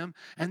blessed them,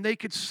 and they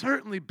could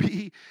certainly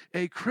be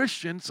a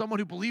Christian, someone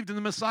who believed in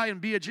the Messiah,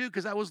 and be a Jew,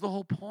 because that was the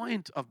whole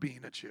point of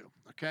being a Jew.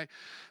 Okay?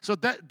 So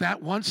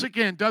that once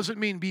again doesn't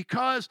mean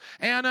because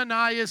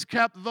Ananias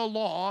kept the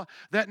law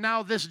that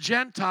now this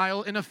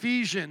Gentile in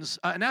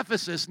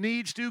Ephesus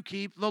needs to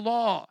keep the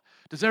law.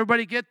 Does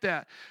everybody get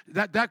that?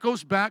 That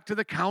goes back to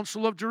the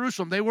Council of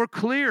Jerusalem. They were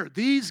clear.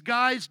 These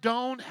guys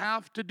don't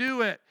have to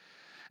do it.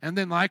 And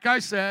then, like I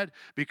said,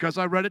 because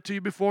I read it to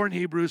you before in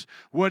Hebrews,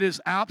 what is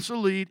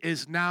obsolete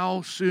is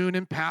now, soon,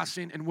 and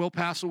passing, and will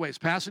pass away. It's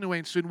passing away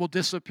and soon will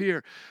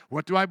disappear.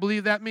 What do I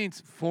believe that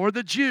means? For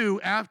the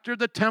Jew, after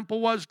the temple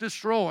was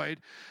destroyed,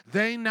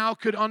 they now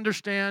could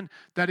understand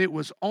that it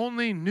was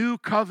only new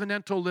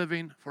covenantal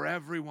living for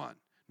everyone.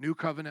 New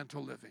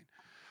covenantal living.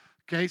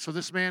 Okay, so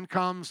this man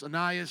comes,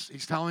 Ananias,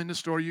 he's telling the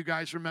story. You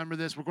guys remember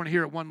this. We're going to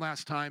hear it one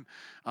last time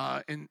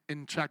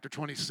in chapter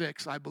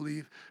 26, I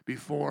believe,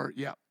 before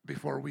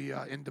we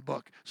end the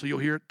book. So you'll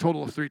hear it a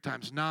total of 3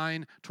 times,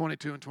 9,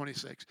 22, and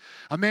 26.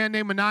 A man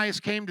named Ananias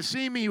came to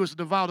see me. He was a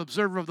devout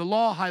observer of the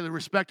law, highly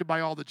respected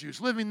by all the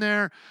Jews living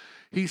there.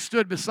 He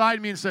stood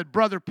beside me and said,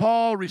 "Brother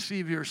Paul,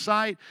 receive your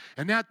sight."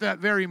 And at that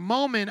very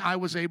moment, I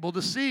was able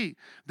to see.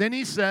 Then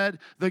he said,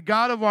 "The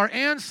God of our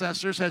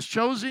ancestors has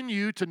chosen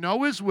you to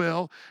know his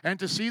will and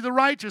to see the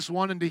righteous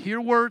one and to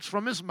hear words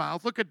from his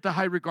mouth." Look at the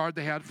high regard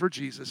they had for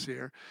Jesus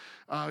here.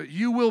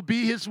 "You will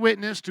be his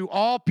witness to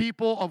all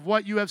people of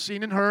what you have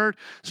seen and heard."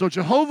 So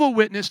Jehovah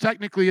Witness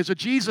technically is a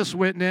Jesus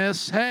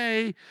witness.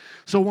 Hey,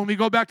 so when we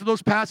go back to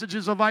those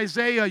passages of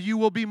Isaiah, "You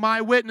will be my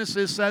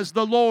witnesses," says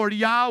the Lord,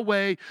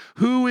 Yahweh.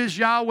 Who is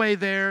Yahweh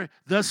there?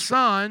 The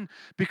Son,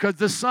 because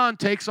the Son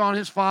takes on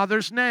his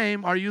Father's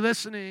name. Are you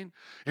listening?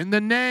 In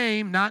the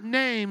name, not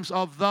names,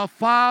 of the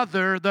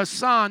Father, the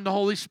Son, the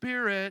Holy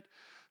Spirit.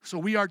 So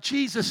we are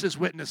Jesus'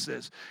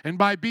 witnesses. And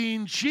by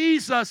being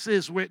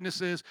Jesus'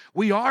 witnesses,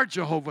 we are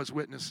Jehovah's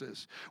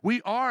witnesses.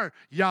 We are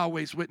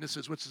Yahweh's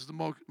witnesses, which is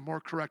the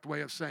more correct way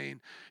of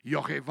saying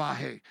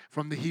Yohevah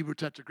from the Hebrew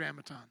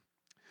Tetragrammaton.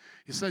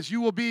 It says,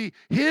 "You will be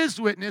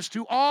his witness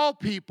to all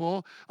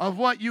people of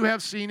what you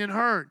have seen and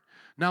heard."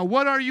 Now,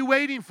 what are you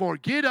waiting for?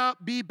 Get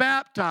up, be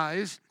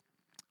baptized,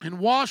 and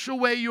wash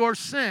away your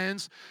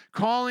sins,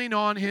 calling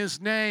on his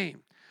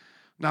name.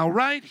 Now,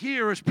 right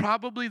here is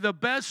probably the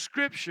best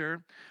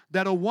scripture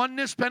that a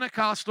oneness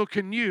Pentecostal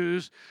can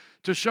use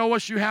to show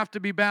us you have to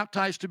be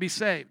baptized to be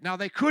saved. Now,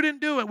 they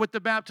couldn't do it with the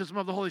baptism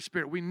of the Holy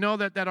Spirit. We know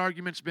that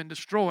argument's been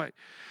destroyed.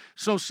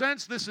 So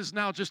since this is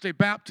now just a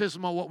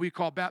baptismal, what we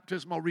call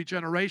baptismal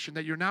regeneration,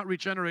 that you're not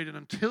regenerated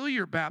until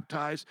you're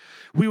baptized,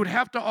 we would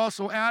have to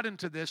also add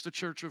into this the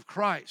Church of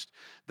Christ.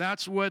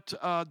 That's what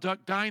Duck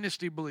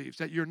Dynasty believes,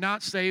 that you're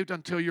not saved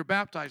until you're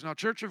baptized. Now,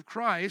 Church of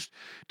Christ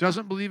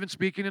doesn't believe in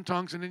speaking in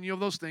tongues and any of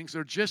those things.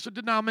 They're just a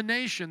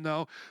denomination,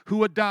 though,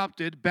 who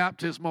adopted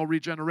baptismal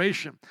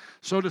regeneration.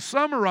 So to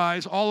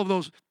summarize all of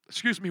those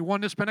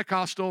Oneness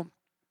Pentecostal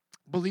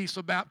beliefs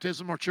of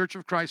baptism or Church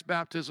of Christ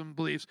baptism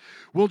beliefs,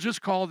 we'll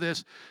just call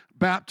this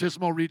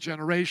baptismal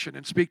regeneration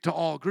and speak to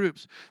all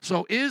groups.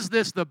 So is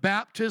this the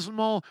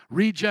baptismal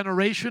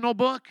regenerational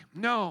book?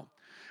 No.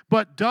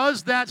 But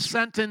does that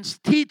sentence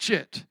teach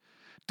it?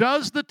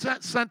 Does the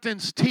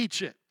sentence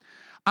teach it?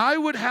 I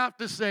would have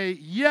to say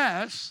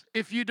yes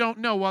if you don't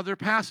know other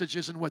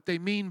passages and what they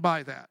mean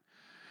by that.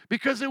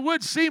 Because it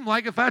would seem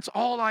like if that's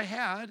all I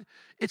had,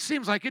 it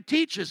seems like it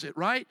teaches it,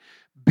 right?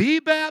 Be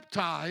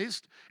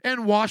baptized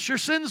and wash your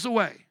sins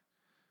away.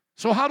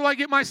 So how do I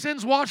get my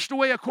sins washed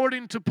away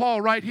according to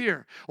Paul right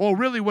here? Or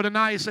really what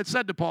Ananias had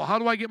said to Paul. How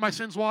do I get my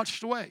sins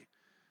washed away?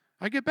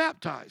 I get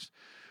baptized.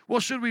 Well,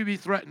 should we be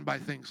threatened by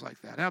things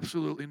like that?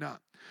 Absolutely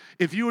not.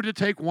 If you were to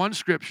take one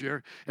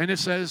scripture and it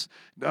says,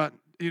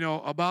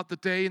 about the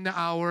day and the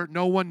hour,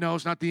 no one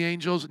knows, not the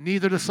angels,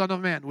 neither the Son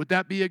of Man. Would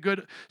that be a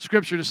good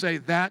scripture to say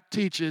that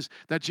teaches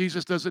that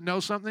Jesus doesn't know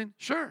something?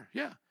 Sure,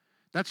 yeah,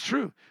 that's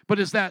true. But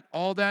is that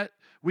all that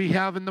we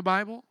have in the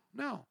Bible?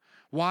 No.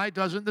 Why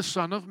doesn't the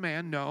Son of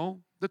Man know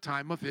the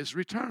time of his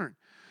return?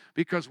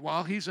 Because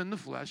while he's in the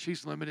flesh,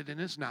 he's limited in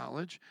his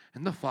knowledge,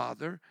 and the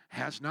Father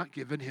has not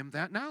given him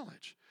that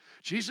knowledge.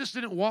 Jesus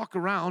didn't walk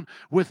around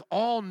with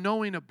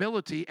all-knowing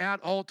ability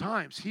at all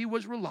times. He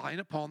was relying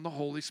upon the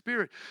Holy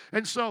Spirit.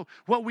 And so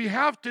what we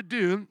have to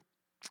do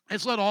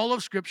is let all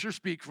of Scripture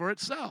speak for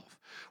itself.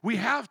 We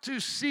have to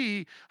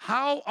see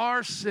how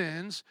our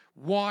sins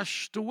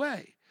washed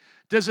away.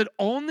 Does it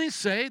only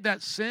say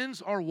that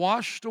sins are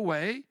washed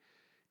away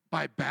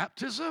by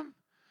baptism?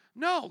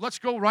 No. Let's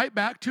go right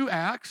back to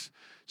Acts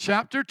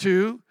chapter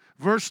 2,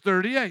 verse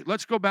 38.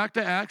 Let's go back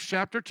to Acts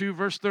chapter 2,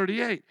 verse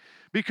 38.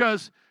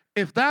 Because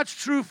if that's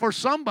true for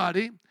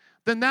somebody,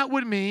 then that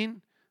would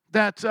mean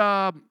that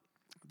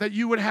that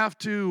you would have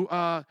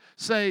to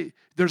say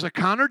there's a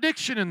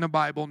contradiction in the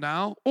Bible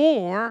now,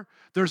 or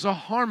there's a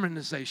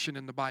harmonization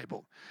in the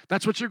Bible.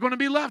 That's what you're going to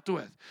be left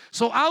with.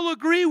 So I'll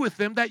agree with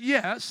them that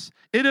yes,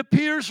 it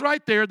appears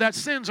right there that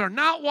sins are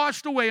not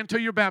washed away until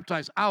you're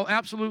baptized. I'll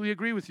absolutely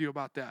agree with you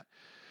about that.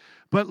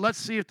 But let's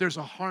see if there's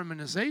a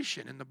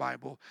harmonization in the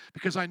Bible,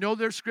 because I know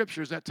there's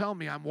scriptures that tell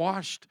me I'm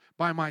washed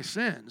by my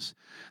sins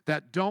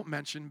that don't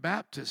mention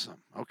baptism,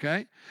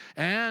 okay?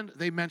 And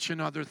they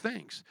mention other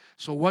things.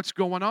 So what's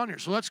going on here?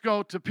 So let's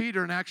go to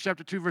Peter in Acts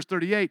chapter 2, verse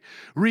 38.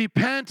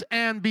 Repent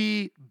and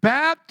be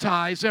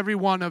baptized, every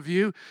one of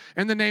you,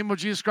 in the name of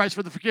Jesus Christ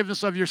for the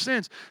forgiveness of your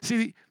sins.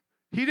 See,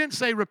 he didn't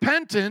say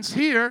repentance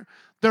here.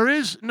 There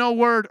is no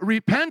word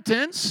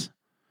repentance.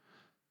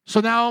 So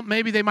now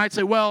maybe they might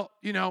say, well,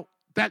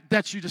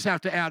 that you just have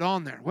to add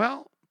on there.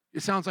 Well,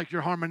 it sounds like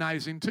you're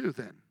harmonizing too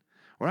then.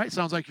 All right?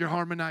 Sounds like you're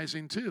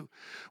harmonizing too.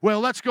 Well,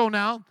 let's go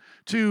now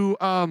to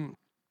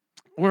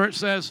where it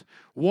says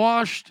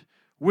washed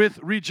with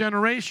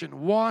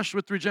regeneration. Washed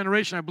with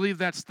regeneration. I believe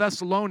that's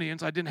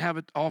Thessalonians. I didn't have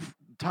it off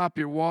the top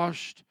here.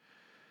 Washed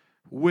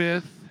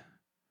with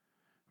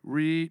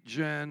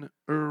regeneration.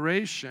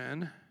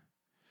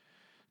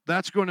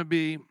 That's going to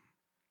be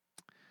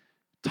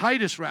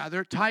Titus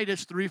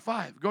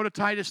 3:5. Go to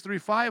Titus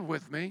 3:5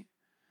 with me.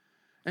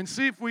 And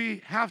see if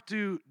we have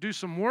to do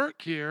some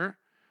work here,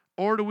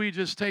 or do we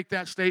just take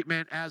that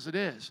statement as it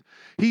is?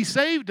 He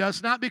saved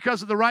us not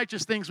because of the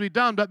righteous things we've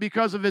done, but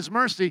because of his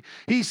mercy.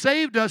 He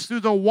saved us through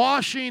the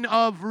washing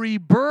of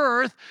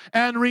rebirth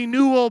and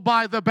renewal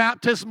by the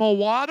baptismal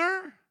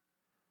water?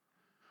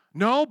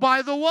 No,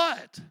 by the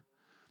what?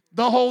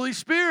 The Holy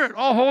Spirit.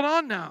 Oh, hold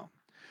on now.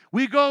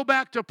 We go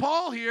back to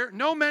Paul here.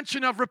 No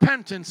mention of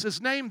repentance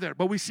is named there,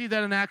 but we see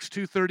that in Acts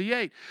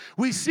 2:38.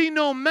 We see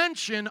no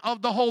mention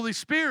of the Holy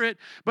Spirit,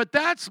 but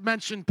that's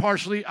mentioned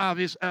partially,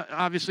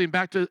 obviously, in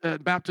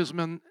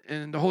baptism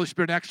in the Holy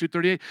Spirit, Acts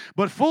 2:38,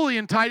 but fully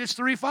in Titus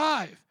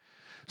 3:5.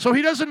 So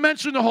he doesn't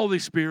mention the Holy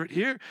Spirit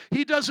here.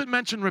 He doesn't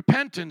mention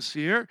repentance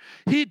here.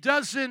 He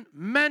doesn't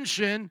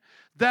mention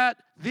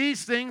that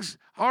these things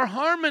are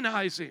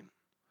harmonizing.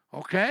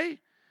 Okay?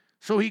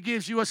 So he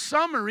gives you a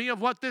summary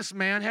of what this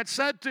man had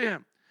said to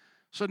him.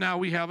 So now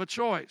we have a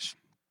choice.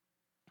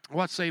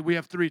 Let's say we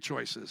have three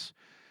choices.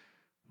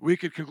 We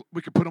could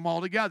put them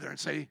all together and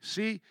say,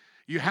 see,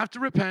 you have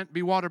to repent,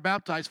 be water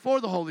baptized for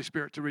the Holy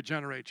Spirit to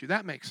regenerate you.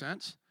 That makes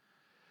sense.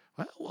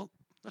 Well,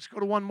 let's go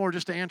to one more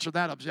just to answer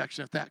that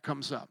objection if that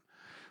comes up.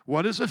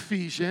 What does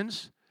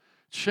Ephesians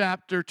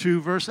chapter 2,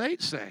 verse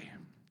 8 say?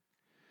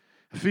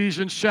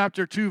 Ephesians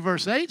chapter 2,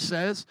 verse 8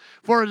 says,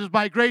 for it is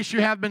by grace you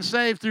have been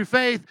saved through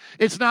faith.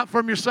 It's not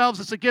from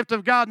yourselves, it's a gift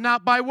of God,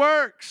 not by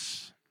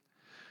works.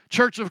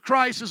 Church of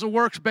Christ is a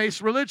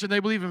works-based religion. They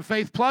believe in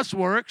faith plus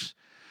works.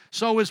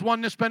 So is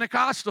Oneness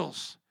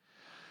Pentecostals.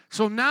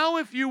 So now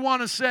if you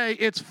want to say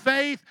it's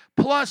faith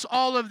plus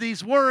all of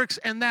these works,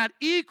 and that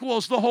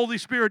equals the Holy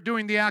Spirit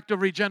doing the act of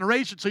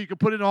regeneration, so you can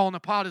put it all in a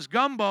pot as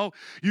gumbo,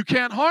 you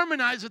can't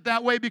harmonize it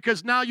that way,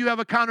 because now you have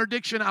a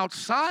contradiction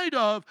outside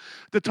of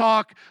the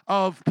talk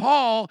of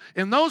Paul.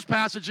 In those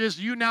passages,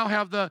 you now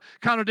have the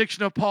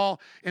contradiction of Paul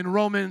in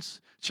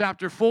Romans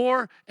chapter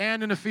 4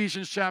 and in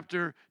Ephesians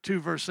chapter 2,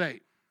 verse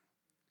 8.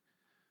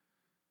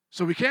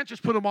 So we can't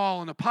just put them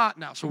all in a pot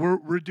now. So we're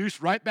reduced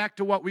right back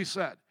to what we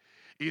said.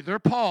 Either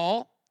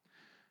Paul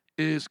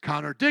is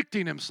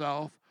contradicting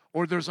himself,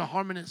 or there's a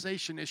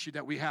harmonization issue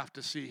that we have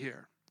to see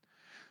here.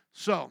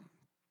 So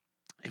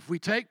if we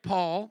take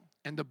Paul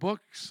and the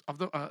books of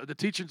the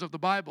teachings of the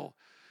Bible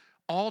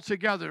all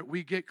together,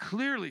 we get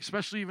clearly,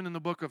 especially even in the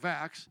book of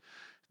Acts,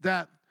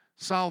 that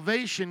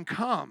salvation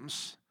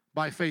comes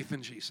by faith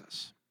in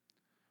Jesus.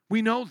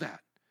 We know that.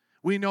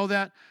 We know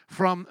that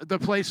from the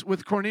place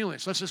with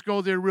Cornelius. Let's just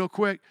go there real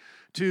quick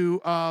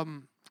to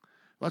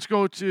let's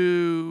go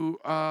to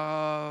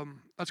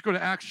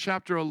Acts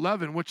chapter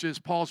 11, which is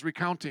Paul's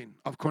recounting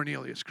of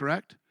Cornelius,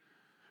 correct?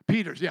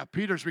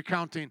 Peter's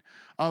recounting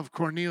of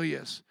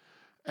Cornelius.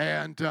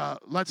 And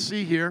let's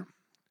see here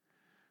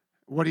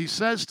what he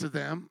says to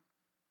them.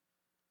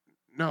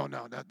 No,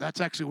 that's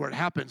actually where it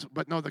happens.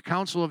 But no, the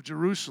Council of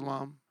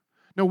Jerusalem.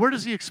 No, where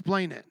does he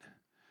explain it?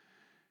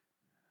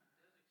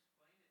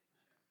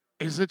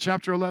 Is it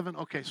chapter 11?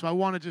 Okay, so I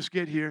want to just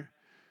get here.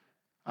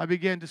 I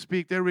began to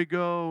speak. There we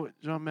go,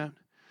 John man.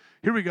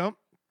 Here we go.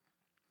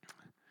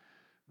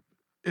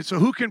 And so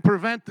who can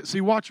prevent this?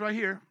 See, watch right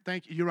here.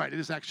 Thank you. You're right. It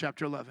is Acts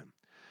chapter 11.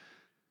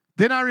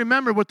 Then I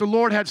remember what the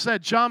Lord had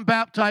said. John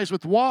baptized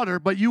with water,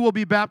 but you will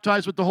be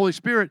baptized with the Holy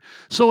Spirit.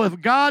 So if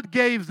God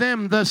gave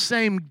them the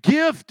same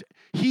gift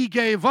he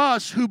gave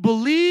us who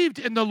believed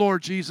in the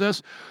Lord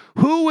Jesus,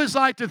 who was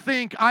I to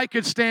think I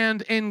could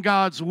stand in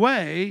God's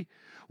way,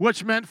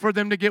 which meant for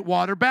them to get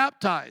water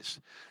baptized?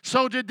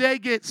 So did they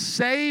get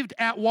saved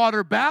at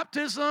water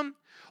baptism?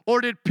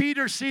 Or did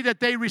Peter see that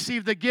they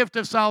received the gift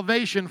of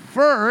salvation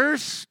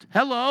first?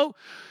 Hello.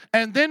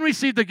 And then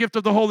receive the gift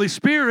of the Holy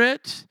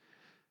Spirit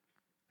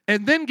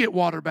and then get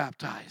water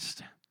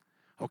baptized?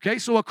 Okay,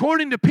 so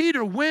according to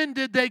Peter, when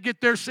did they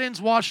get their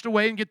sins washed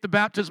away and get the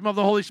baptism of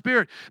the Holy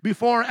Spirit?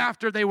 Before or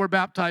after they were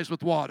baptized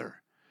with water?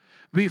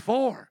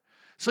 Before.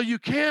 So you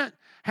can't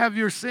have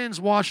your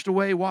sins washed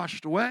away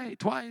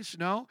twice.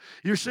 No,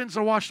 your sins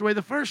are washed away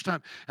the first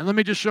time. And let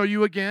me just show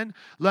you again.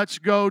 Let's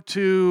go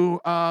to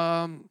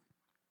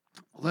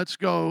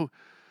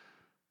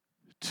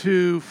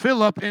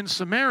Philip in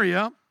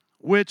Samaria,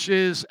 which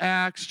is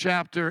Acts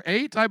chapter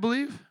 8, I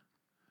believe.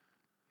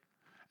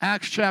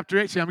 Acts chapter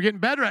 8. See, I'm getting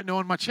better at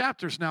knowing my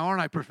chapters now,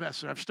 aren't I,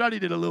 Professor? I've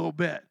studied it a little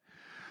bit.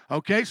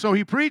 Okay, so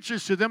he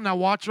preaches to them. Now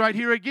watch right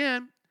here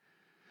again.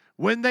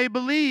 When they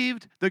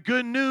believed the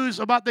good news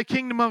about the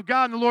kingdom of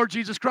God and the Lord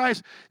Jesus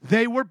Christ,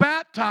 they were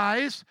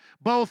baptized,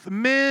 both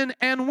men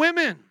and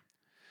women.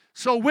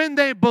 So when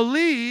they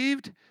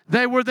believed,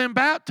 they were then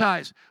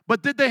baptized.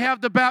 But did they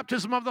have the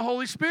baptism of the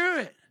Holy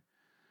Spirit?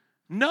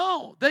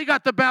 No, they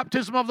got the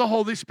baptism of the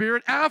Holy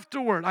Spirit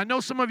afterward. I know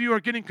some of you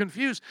are getting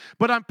confused,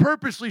 but I'm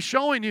purposely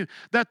showing you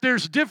that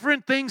there's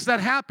different things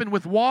that happen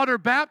with water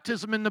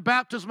baptism and the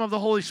baptism of the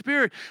Holy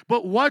Spirit.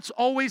 But what's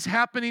always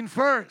happening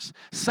first?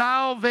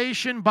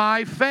 Salvation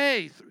by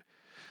faith.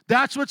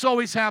 That's what's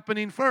always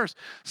happening first.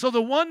 So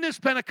the Oneness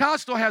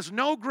Pentecostal has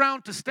no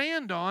ground to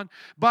stand on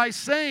by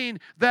saying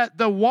that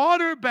the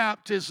water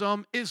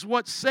baptism is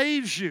what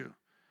saves you.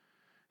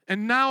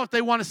 And now if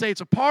they want to say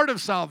it's a part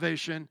of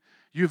salvation,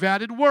 you've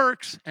added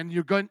works, and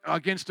you're going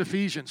against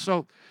Ephesians.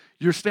 So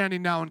you're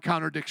standing now in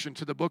contradiction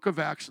to the book of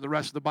Acts and the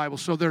rest of the Bible.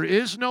 So there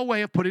is no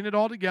way of putting it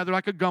all together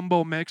like a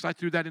gumbo mix. I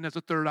threw that in as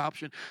a third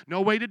option. No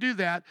way to do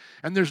that.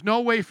 And there's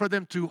no way for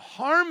them to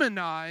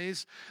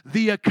harmonize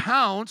the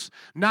accounts,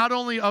 not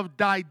only of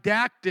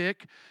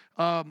didactic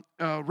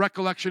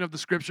recollection of the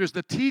Scriptures,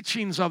 the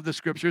teachings of the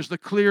Scriptures, the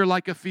clear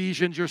like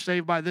Ephesians, you're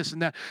saved by this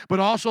and that, but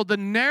also the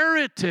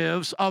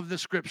narratives of the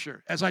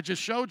Scripture, as I just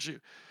showed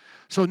you.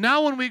 So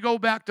now when we go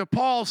back to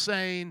Paul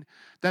saying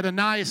that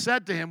Ananias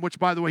said to him, which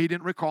by the way he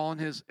didn't recall in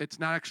his, it's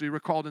not actually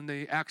recalled in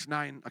the Acts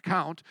 9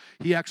 account.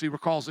 He actually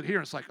recalls it here.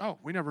 It's like, oh,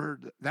 we never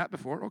heard that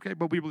before. Okay,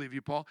 but we believe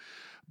you, Paul.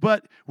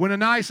 But when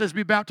Ananias says,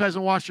 be baptized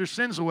and wash your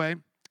sins away,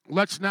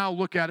 let's now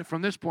look at it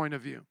from this point of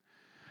view.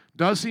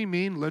 Does he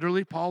mean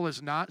literally Paul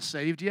is not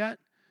saved yet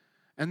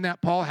and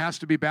that Paul has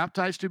to be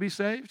baptized to be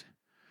saved?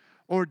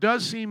 Or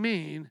does he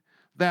mean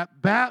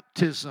that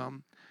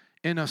baptism,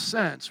 in a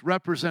sense,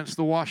 represents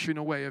the washing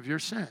away of your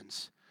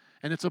sins?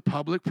 And it's a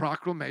public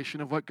proclamation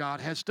of what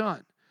God has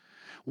done.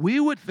 We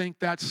would think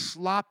that's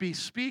sloppy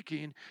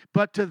speaking,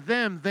 but to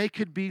them, they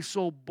could be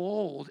so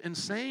bold in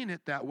saying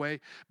it that way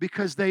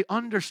because they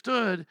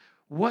understood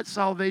what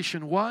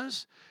salvation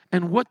was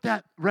and what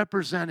that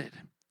represented,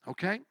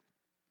 okay?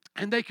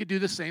 And they could do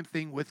the same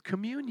thing with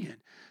communion.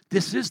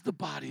 This is the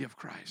body of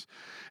Christ.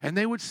 And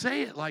they would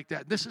say it like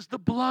that. This is the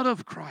blood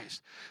of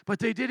Christ. But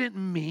they didn't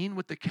mean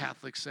what the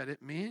Catholics said it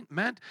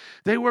meant.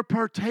 They were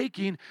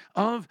partaking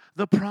of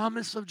the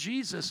promise of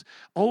Jesus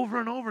over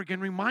and over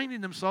again,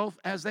 reminding themselves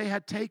as they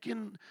had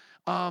taken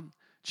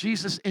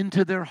Jesus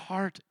into their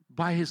heart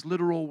by his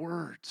literal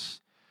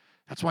words.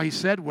 That's why he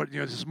said, "What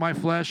this is my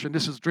flesh, and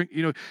this is drink.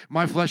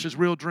 My flesh is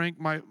real drink.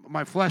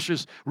 My flesh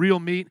is real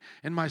meat,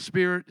 and my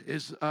spirit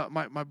is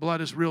my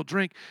blood is real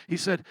drink." He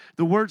said,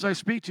 "The words I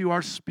speak to you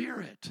are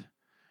spirit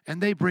and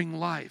they bring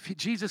life.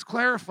 Jesus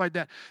clarified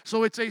that.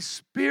 So it's a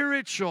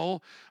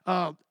spiritual,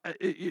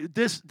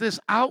 this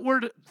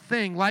outward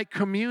thing like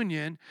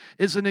communion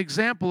is an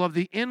example of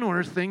the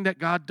inward thing that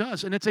God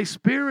does. And it's a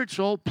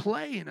spiritual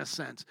play in a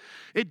sense.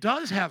 It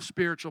does have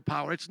spiritual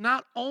power. It's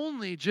not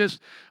only just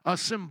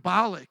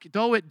symbolic,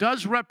 though it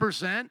does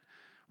represent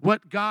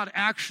what God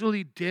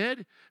actually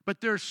did, but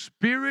there's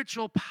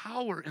spiritual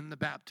power in the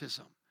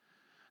baptism.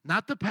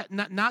 Not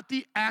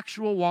the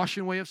actual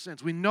washing away of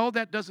sins. We know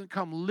that doesn't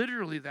come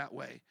literally that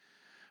way.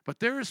 But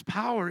there is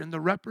power in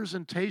the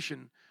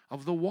representation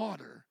of the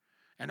water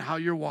and how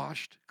you're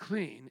washed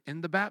clean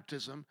in the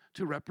baptism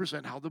to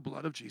represent how the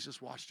blood of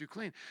Jesus washed you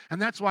clean.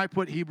 And that's why I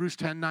put Hebrews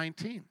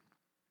 10:19.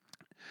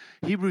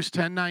 Hebrews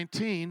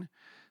 10:19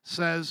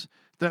 says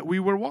that we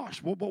were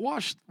washed. Well, but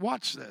watch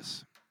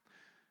this.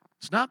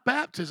 It's not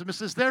baptism. It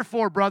says,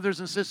 therefore, brothers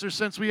and sisters,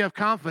 since we have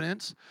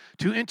confidence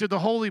to enter the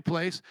holy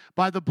place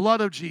by the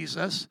blood of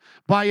Jesus,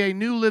 by a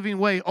new living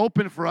way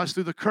open for us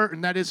through the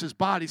curtain, that is his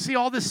body. See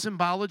all this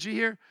symbology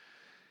here?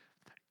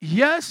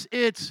 Yes,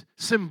 it's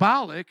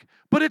symbolic,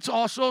 but it's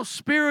also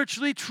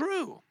spiritually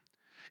true.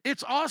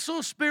 It's also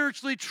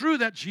spiritually true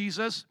that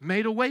Jesus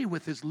made away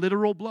with his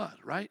literal blood,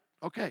 right?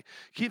 Okay,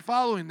 keep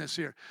following this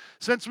here.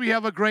 Since we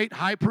have a great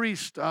high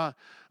priest, a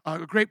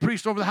great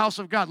priest over the house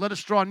of God, let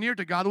us draw near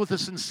to God with a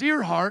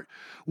sincere heart,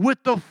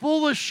 with the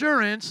full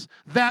assurance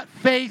that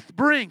faith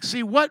brings.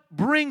 See, what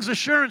brings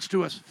assurance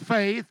to us?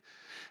 Faith.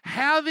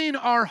 Having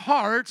our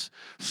hearts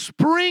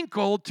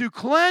sprinkled to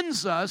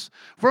cleanse us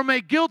from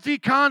a guilty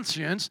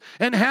conscience,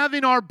 and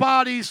having our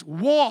bodies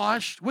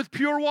washed with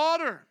pure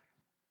water.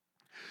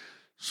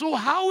 So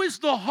how is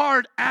the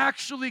heart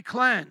actually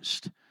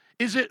cleansed?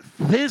 Is it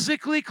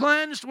physically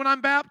cleansed when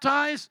I'm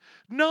baptized?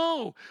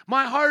 No.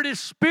 My heart is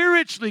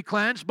spiritually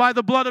cleansed by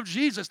the blood of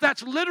Jesus.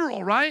 That's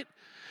literal, right?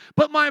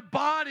 But my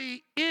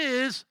body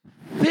is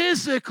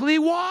physically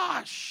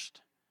washed.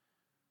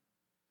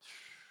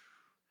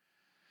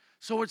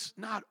 So it's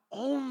not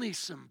only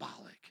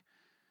symbolic,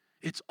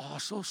 it's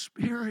also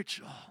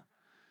spiritual.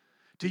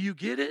 Do you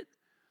get it?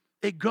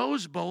 It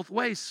goes both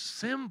ways.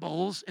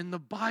 Symbols in the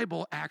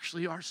Bible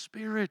actually are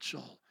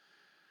spiritual.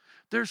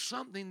 There's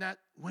something that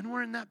when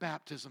we're in that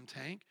baptism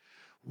tank,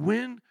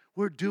 when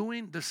we're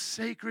doing the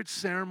sacred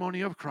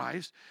ceremony of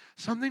Christ,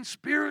 something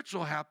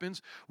spiritual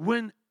happens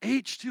when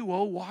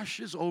H2O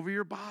washes over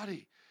your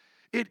body.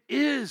 It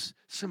is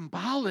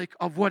symbolic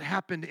of what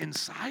happened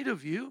inside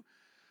of you,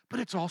 but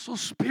it's also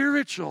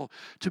spiritual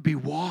to be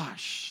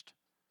washed.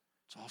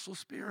 It's also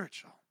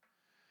spiritual.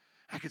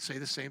 I could say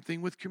the same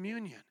thing with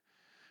communion.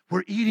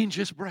 We're eating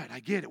just bread.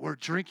 I get it. We're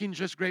drinking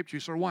just grape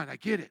juice or wine. I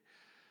get it.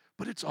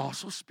 But it's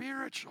also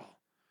spiritual.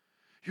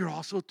 You're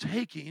also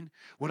taking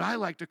what I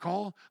like to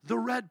call the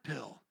red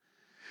pill.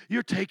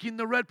 You're taking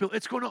the red pill.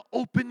 It's going to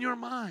open your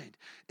mind.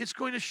 It's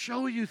going to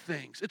show you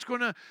things. It's going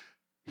to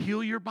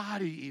heal your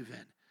body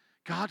even.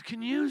 God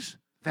can use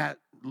that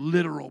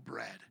literal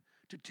bread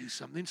to do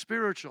something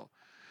spiritual.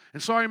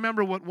 And so I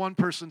remember what one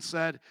person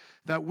said,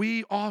 that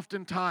we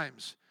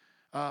oftentimes,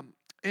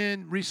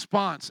 in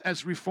response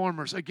as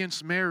reformers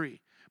against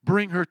Mary,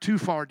 bring her too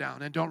far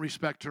down and don't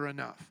respect her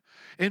enough.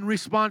 In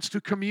response to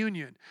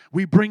communion,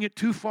 we bring it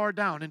too far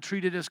down and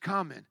treat it as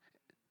common,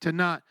 to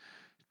not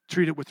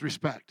treat it with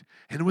respect.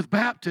 And with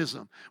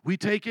baptism, we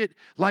take it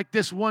like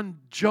this one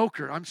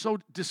joker. I'm so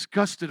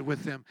disgusted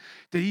with him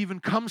that he even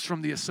comes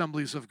from the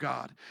Assemblies of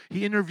God.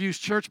 He interviews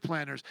church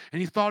planners,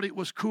 and he thought it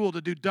was cool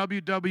to do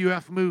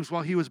WWF moves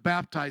while he was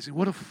baptizing.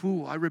 What a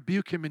fool. I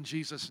rebuke him in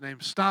Jesus'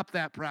 name. Stop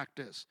that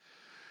practice.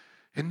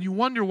 And you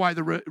wonder why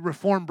the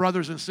Reformed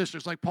brothers and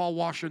sisters like Paul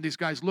Washer and these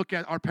guys look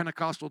at our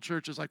Pentecostal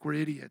churches like we're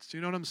idiots. Do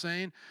you know what I'm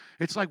saying?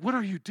 It's like, what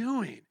are you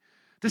doing?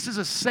 This is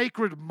a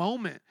sacred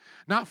moment,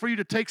 not for you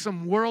to take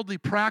some worldly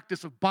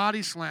practice of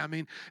body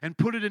slamming and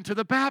put it into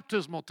the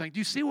baptismal tank. Do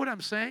you see what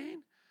I'm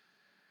saying?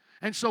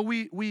 And so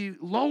we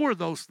lower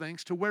those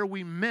things to where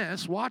we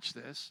miss, watch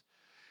this,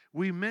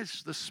 we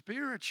miss the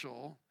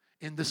spiritual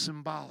in the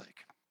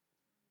symbolic.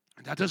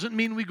 And that doesn't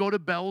mean we go to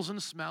bells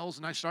and smells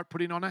and I start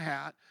putting on a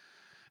hat.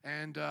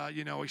 And,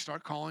 we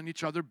start calling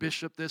each other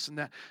bishop, this and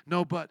that.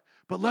 No, but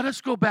let us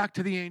go back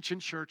to the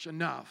ancient church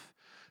enough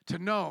to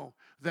know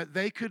that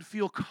they could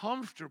feel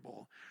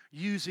comfortable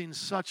using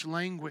such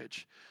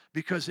language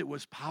because it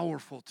was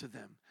powerful to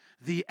them.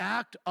 The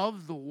act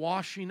of the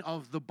washing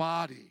of the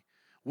body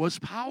was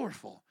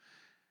powerful.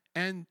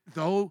 And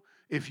though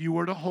if you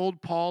were to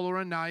hold Paul or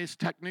Ananias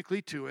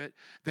technically to it,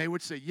 they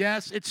would say,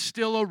 yes, it's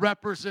still a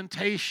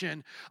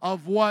representation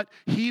of what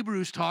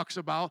Hebrews talks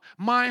about,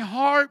 my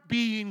heart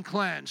being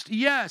cleansed.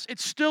 Yes,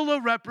 it's still a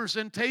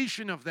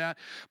representation of that.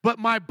 But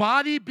my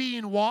body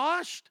being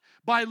washed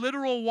by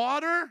literal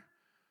water,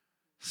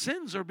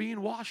 sins are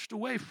being washed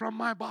away from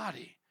my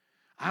body.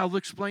 I'll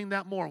explain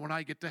that more when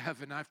I get to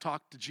heaven. I've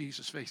talked to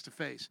Jesus face to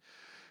face.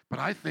 But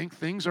I think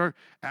things are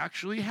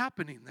actually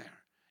happening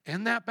there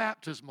in that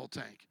baptismal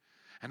tank.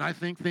 And I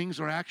think things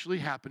are actually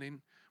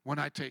happening when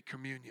I take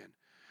communion.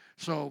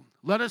 So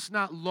let us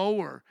not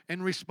lower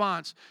in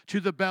response to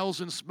the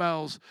bells and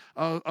smells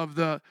of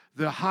the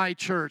high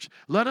church.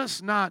 Let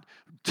us not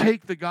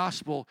take the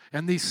gospel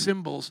and these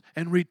symbols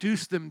and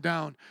reduce them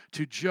down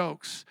to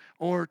jokes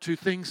or to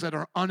things that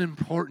are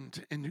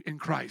unimportant in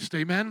Christ.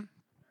 Amen?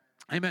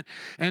 Amen.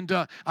 And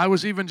I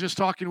was even just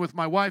talking with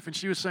my wife, and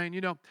she was saying,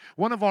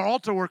 one of our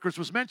altar workers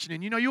was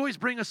mentioning, you always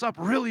bring us up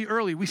really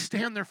early. We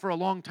stand there for a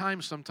long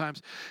time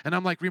sometimes. And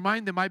I'm like,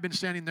 remind them I've been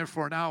standing there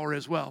for an hour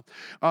as well.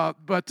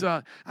 But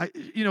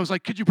it's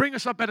like, could you bring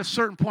us up at a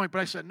certain point?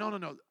 But I said,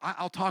 no.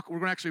 I'll talk. We're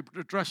going to actually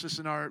address this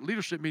in our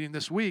leadership meeting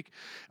this week.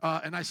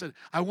 And I said,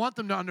 I want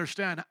them to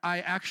understand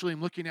I actually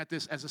am looking at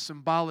this as a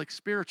symbolic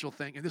spiritual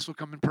thing. And this will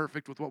come in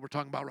perfect with what we're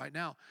talking about right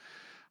now.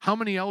 How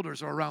many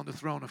elders are around the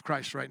throne of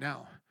Christ right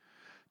now?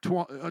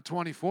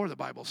 24, the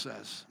Bible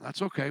says.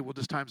 That's okay. We'll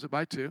just times it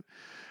by 2.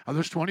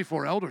 There's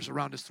 24 elders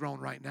around his throne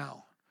right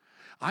now.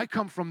 I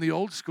come from the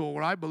old school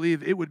where I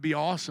believe it would be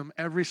awesome.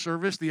 Every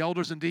service, the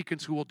elders and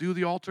deacons who will do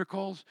the altar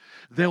calls,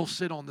 they'll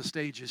sit on the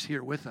stages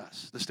here with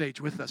us, the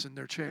stage with us in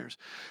their chairs,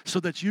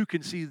 so that you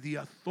can see the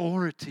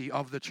authority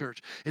of the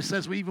church. It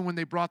says even when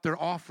they brought their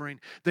offering,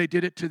 they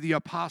did it to the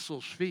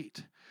apostles'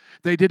 feet.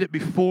 They did it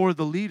before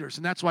the leaders,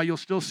 and that's why you'll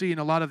still see in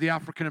a lot of the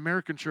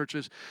African-American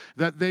churches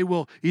that they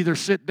will either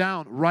sit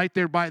down right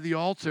there by the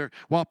altar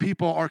while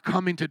people are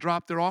coming to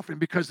drop their offering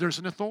because there's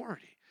an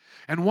authority.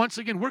 And once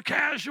again, we're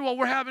casual,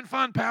 we're having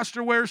fun.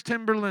 Pastor wears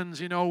Timberlands,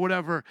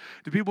 whatever.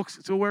 Do people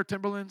still wear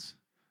Timberlands?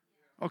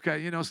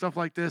 Okay, stuff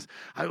like this.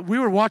 We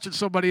were watching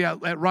somebody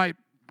at Wright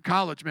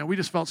College, man. We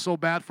just felt so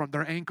bad for them.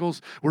 Their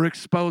ankles were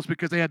exposed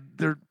because they had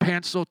their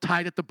pants so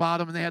tight at the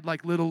bottom, and they had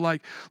little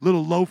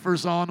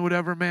loafers on,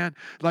 whatever, man.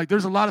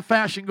 There's a lot of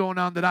fashion going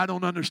on that I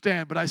don't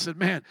understand. But I said,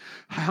 man,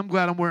 I'm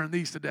glad I'm wearing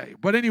these today.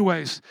 But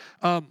anyways,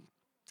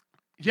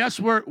 yes,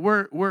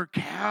 we're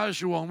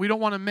casual, and we don't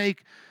want to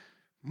make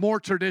more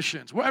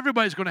traditions. Well,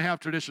 everybody's going to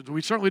have traditions.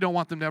 We certainly don't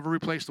want them to ever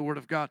replace the Word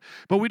of God.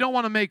 But we don't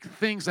want to make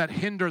things that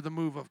hinder the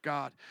move of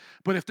God.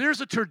 But if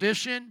there's a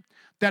tradition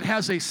that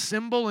has a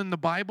symbol in the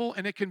Bible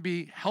and it can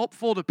be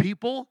helpful to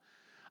people,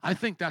 I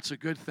think that's a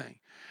good thing.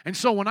 And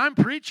so when I'm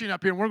preaching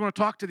up here and we're going to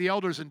talk to the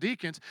elders and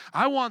deacons,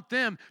 I want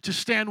them to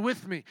stand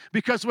with me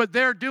because what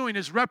they're doing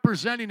is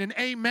representing an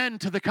amen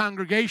to the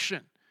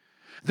congregation.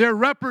 They're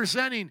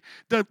representing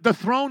the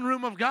throne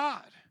room of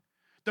God,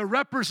 the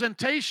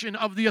representation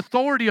of the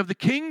authority of the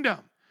kingdom.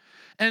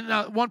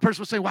 And one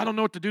person will say, well, I don't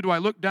know what to do. Do I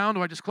look down?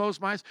 Do I just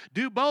close my eyes?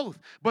 Do both.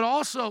 But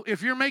also,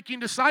 if you're making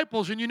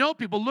disciples and you know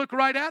people, look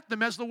right at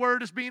them as the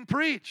word is being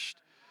preached.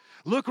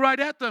 Look right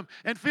at them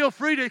and feel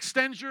free to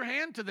extend your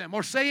hand to them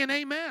or say an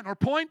amen or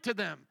point to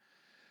them.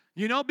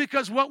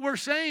 Because what we're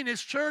saying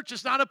is church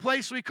is not a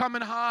place we come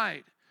and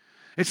hide.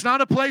 It's not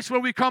a place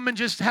where we come and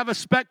just have a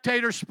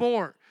spectator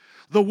sport.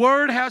 The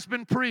word has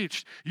been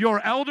preached.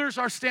 Your elders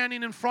are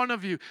standing in front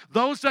of you.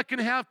 Those that can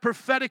have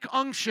prophetic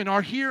unction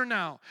are here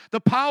now. The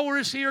power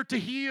is here to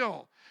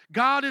heal.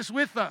 God is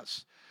with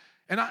us.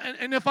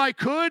 And if I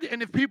could,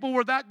 and if people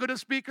were that good of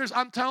speakers,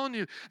 I'm telling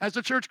you, as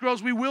the church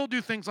grows, we will do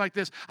things like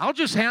this. I'll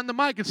just hand the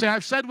mic and say,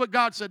 I've said what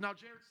God said. Now,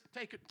 Jared,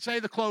 take it. Say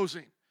the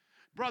closing.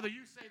 Brother,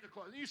 you say the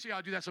closing. You see how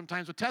I do that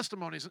sometimes with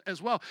testimonies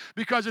as well.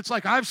 Because it's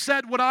like I've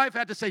said what I've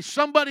had to say.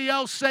 Somebody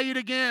else say it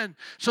again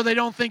so they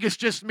don't think it's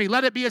just me.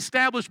 Let it be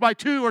established by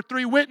 2 or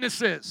 3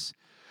 witnesses.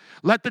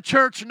 Let the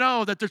church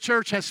know that the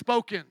church has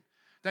spoken.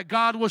 That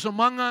God was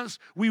among us.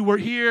 We were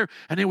here.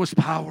 And it was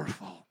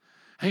powerful.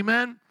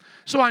 Amen?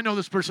 So I know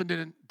this person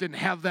didn't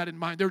have that in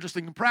mind. They were just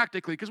thinking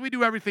practically because we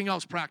do everything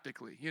else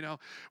practically,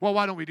 Well,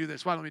 why don't we do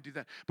this? Why don't we do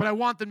that? But I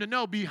want them to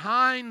know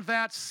behind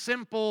that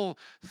simple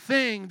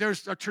thing,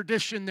 there's a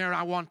tradition there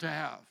I want to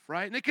have,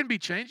 right? And it can be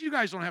changed. You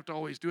guys don't have to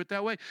always do it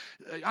that way.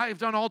 I've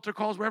done altar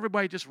calls where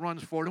everybody just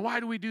runs forward. And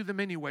why do we do them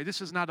anyway? This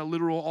is not a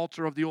literal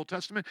altar of the Old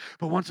Testament.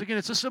 But once again,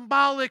 it's a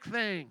symbolic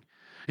thing.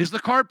 Is the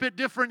carpet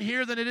different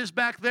here than it is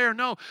back there?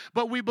 No.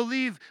 But we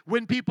believe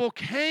when people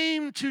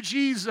came to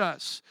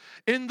Jesus,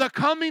 in the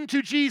coming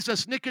to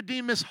Jesus,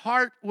 Nicodemus'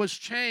 heart was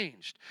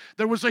changed.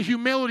 There was a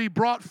humility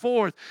brought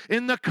forth.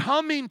 In the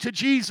coming to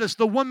Jesus,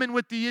 the woman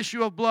with the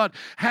issue of blood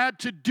had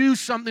to do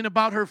something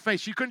about her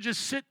face. You couldn't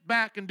just sit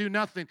back and do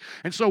nothing.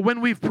 And so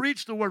when we've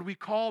preached the word, we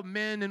call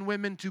men and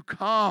women to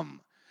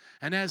come.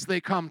 And as they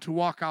come, to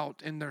walk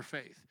out in their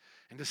faith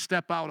and to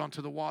step out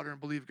onto the water and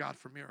believe God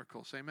for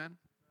miracles. Amen?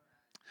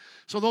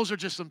 So those are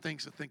just some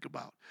things to think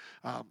about.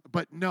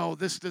 But no,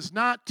 this does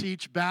not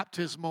teach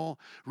baptismal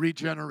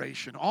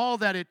regeneration. All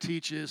that it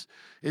teaches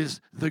is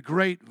the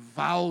great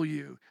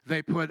value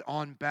they put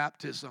on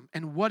baptism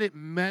and what it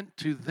meant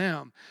to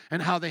them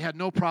and how they had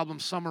no problem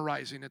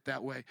summarizing it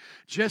that way,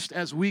 just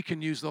as we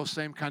can use those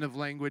same kind of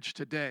language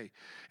today.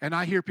 And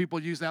I hear people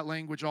use that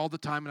language all the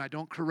time, and I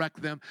don't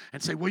correct them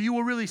and say, well, you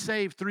were really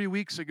saved 3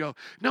 weeks ago.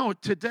 No,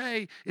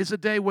 today is a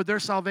day where their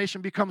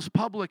salvation becomes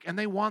public, and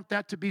they want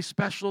that to be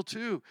special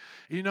too.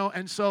 do.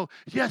 And so,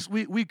 yes,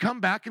 we come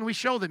back and we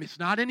show them. It's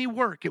not any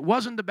work. It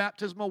wasn't the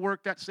baptismal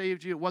work that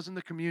saved you. It wasn't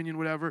the communion,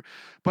 whatever.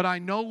 But I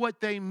know what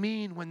they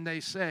mean when they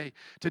say,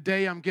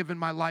 today I'm giving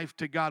my life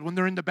to God. When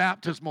they're in the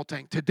baptismal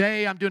tank,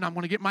 today I'm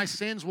going to get my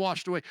sins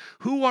washed away.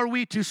 Who are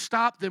we to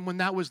stop them when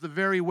that was the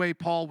very way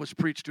Paul was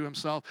preached to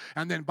himself?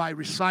 And then by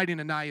reciting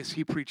Ananias,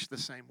 he preached the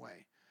same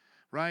way.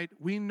 Right?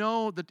 We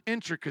know the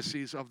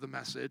intricacies of the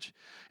message.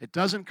 It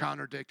doesn't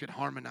contradict, it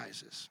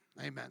harmonizes.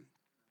 Amen.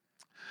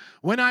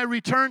 When I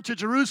returned to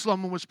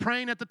Jerusalem and was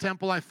praying at the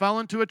temple, I fell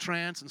into a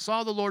trance and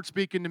saw the Lord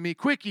speaking to me.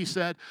 Quick, he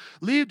said,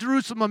 leave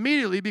Jerusalem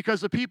immediately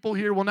because the people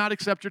here will not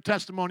accept your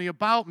testimony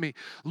about me.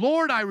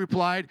 Lord, I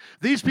replied,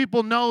 these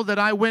people know that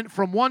I went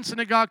from one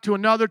synagogue to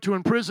another to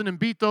imprison and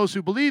beat those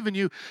who believe in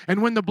you.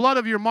 And when the blood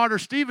of your martyr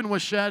Stephen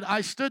was shed,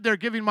 I stood there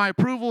giving my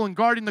approval and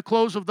guarding the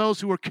clothes of those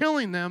who were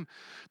killing them.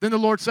 Then the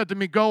Lord said to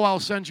me, go, I'll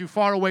send you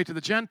far away to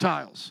the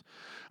Gentiles.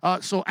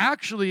 So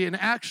actually, in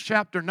Acts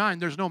chapter 9,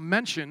 there's no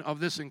mention of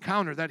this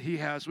encounter that he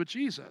has with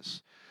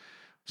Jesus.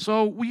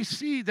 So we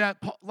see that,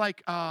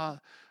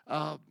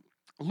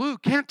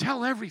 Luke can't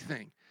tell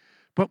everything.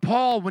 But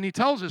Paul, when he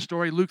tells his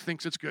story, Luke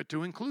thinks it's good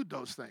to include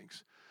those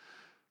things.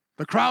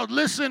 The crowd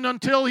listened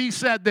until he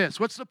said this.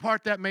 What's the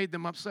part that made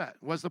them upset?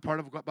 Was the part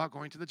about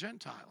going to the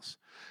Gentiles.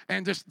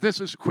 And this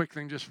is a quick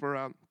thing just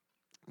for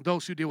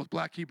those who deal with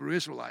black Hebrew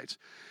Israelites.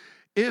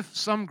 If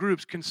some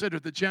groups consider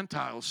the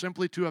Gentiles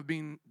simply to have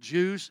been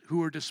Jews who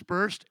were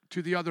dispersed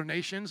to the other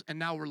nations and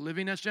now were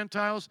living as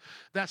Gentiles,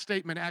 that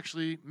statement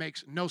actually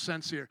makes no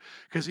sense here.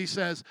 Because he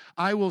says,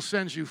 I will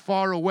send you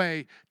far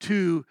away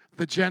to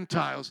the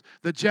Gentiles.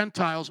 The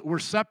Gentiles were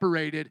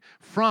separated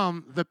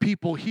from the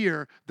people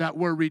here that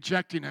were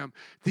rejecting him.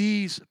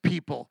 These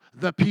people,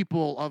 the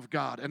people of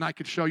God. And I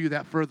could show you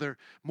that further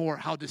more,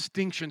 how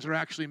distinctions are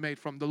actually made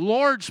from the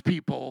Lord's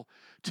people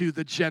to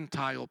the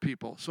Gentile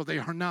people. So they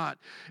are not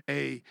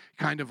a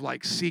kind of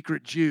like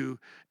secret Jew,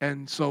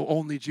 and so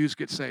only Jews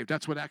get saved.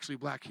 That's what actually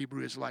black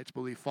Hebrew Israelites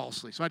believe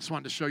falsely. So I just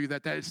wanted to show you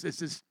that it's this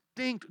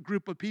distinct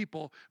group of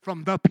people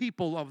from the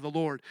people of the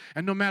Lord.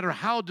 And no matter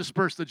how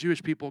dispersed the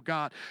Jewish people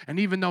got, and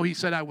even though he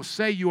said, I will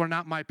say you are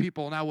not my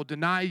people, and I will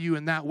deny you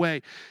in that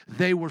way,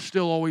 they were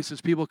still always his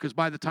people, because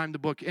by the time the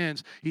book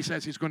ends, he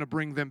says he's going to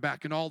bring them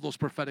back. In all those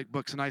prophetic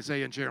books in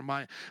Isaiah and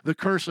Jeremiah, the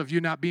curse of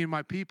you not being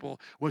my people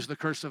was the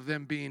curse of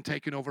them being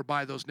taken over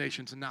by those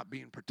nations and not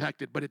being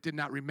protected, but it did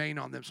not remain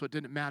on them, so it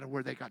didn't matter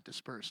where they got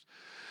dispersed.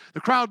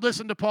 The crowd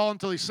listened to Paul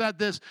until he said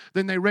this.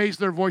 Then they raised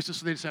their voices,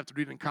 so they just have to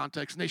read it in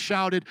context, and they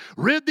shouted,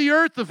 rid the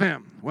earth of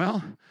him.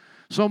 Well,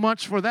 so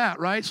much for that,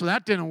 right? So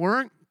that didn't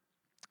work.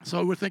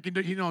 So we're thinking,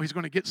 he's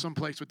going to get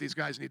someplace with these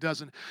guys, and he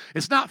doesn't.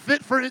 It's not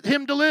fit for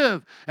him to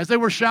live. As they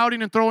were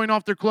shouting and throwing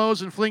off their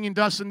clothes and flinging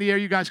dust in the air,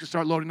 you guys can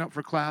start loading up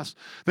for class.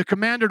 The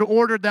commander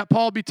ordered that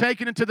Paul be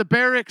taken into the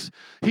barracks.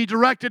 He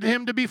directed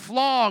him to be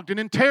flogged and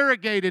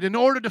interrogated in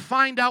order to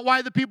find out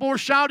why the people were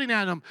shouting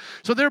at him.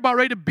 So they're about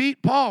ready to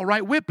beat Paul,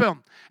 right? Whip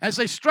him. As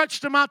they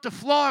stretched him out to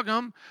flog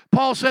him,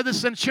 Paul said to the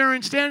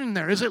centurion standing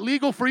there, is it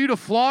legal for you to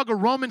flog a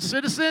Roman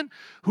citizen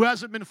who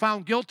hasn't been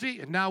found guilty?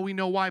 And now we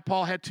know why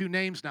Paul had two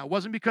names now. It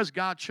wasn't because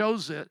God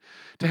chose it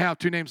to have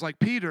two names like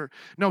Peter.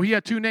 No, he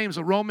had two names,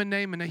 a Roman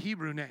name and a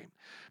Hebrew name,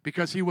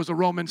 because he was a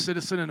Roman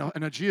citizen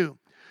and a Jew.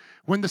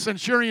 When the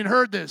centurion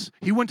heard this,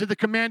 he went to the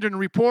commander and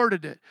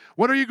reported it.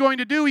 What are you going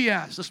to do, he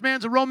asked. This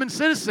man's a Roman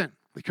citizen.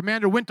 The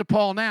commander went to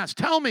Paul and asked,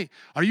 tell me,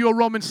 are you a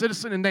Roman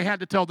citizen? And they had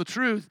to tell the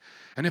truth.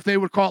 And if they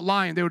were caught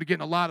lying, they would get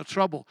in a lot of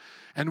trouble.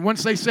 And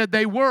once they said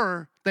they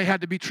were, they had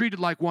to be treated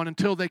like one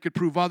until they could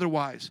prove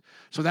otherwise.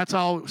 So that's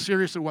how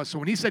serious it was. So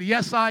when he said,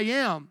 yes, I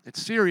am,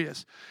 it's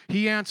serious,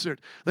 he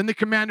answered. Then the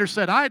commander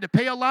said, I had to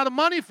pay a lot of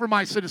money for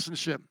my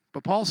citizenship.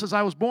 But Paul says,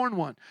 I was born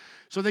one.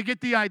 So they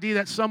get the idea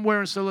that somewhere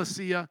in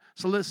Cilicia,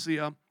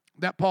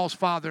 that Paul's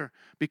father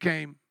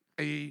became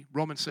a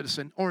Roman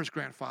citizen, or his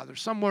grandfather.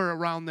 Somewhere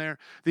around there,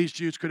 these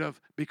Jews could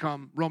have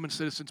become Roman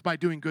citizens by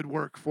doing good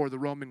work for the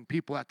Roman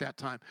people at that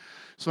time.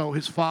 So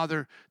his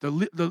father,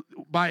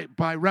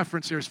 by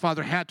reference here, his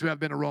father had to have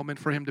been a Roman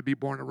for him to be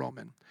born a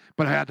Roman.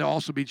 But it had to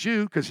also be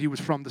Jew, because he was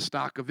from the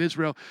stock of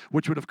Israel,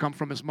 which would have come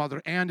from his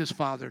mother and his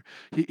father.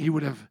 He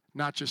would have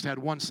not just had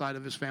one side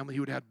of his family, he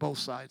would have had both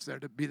sides there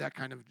to be that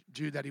kind of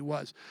Jew that he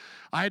was.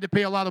 I had to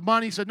pay a lot of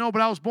money. He said, no,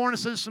 but I was born a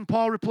citizen,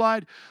 Paul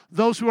replied.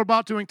 Those who were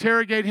about to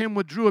interrogate him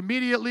withdrew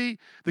immediately.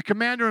 The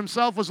commander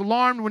himself was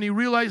alarmed when he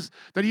realized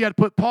that he had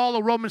put Paul,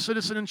 a Roman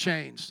citizen, in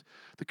chains.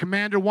 The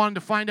commander wanted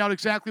to find out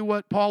exactly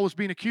what Paul was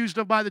being accused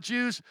of by the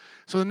Jews.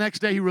 So the next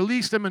day he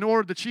released him and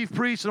ordered the chief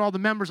priests and all the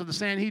members of the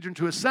Sanhedrin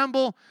to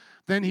assemble.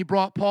 Then he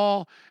brought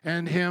Paul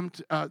and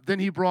had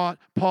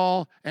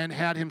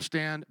him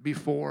stand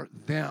before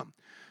them.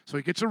 So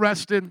he gets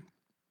arrested,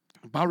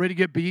 about ready to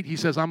get beat. He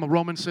says, I'm a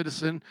Roman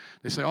citizen.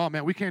 They say, oh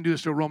man, we can't do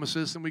this to a Roman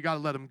citizen. We got to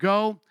let him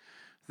go.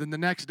 Then the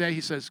next day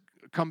he says,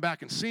 come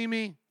back and see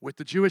me with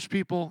the Jewish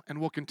people, and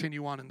we'll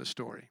continue on in the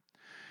story.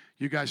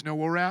 You guys know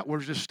where we're at. We're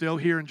just still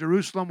here in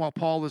Jerusalem while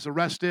Paul is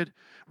arrested,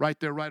 right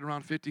there, right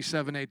around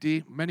 57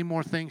 AD. Many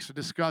more things to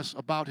discuss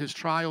about his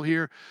trial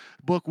here.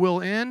 The book will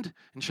end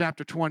in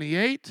chapter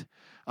 28.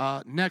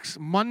 Next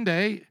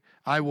Monday,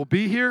 I will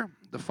be here.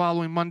 The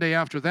following Monday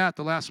after that,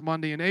 the last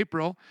Monday in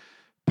April,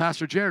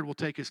 Pastor Jared will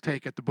take his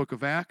take at the book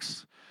of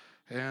Acts.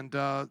 And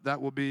that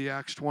will be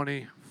Acts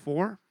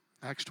 24.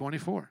 Acts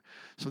 24.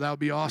 So that would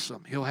be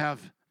awesome. He'll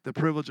have the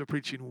privilege of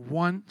preaching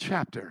one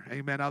chapter,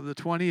 amen, out of the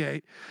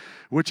 28,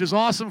 which is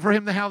awesome for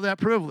him to have that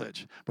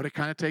privilege. But it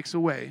kind of takes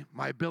away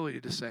my ability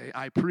to say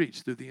I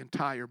preached through the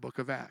entire book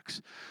of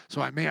Acts.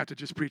 So I may have to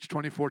just preach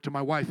 24 to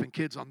my wife and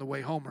kids on the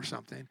way home or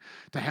something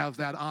to have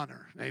that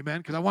honor, amen,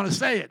 because I want to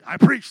say it. I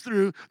preached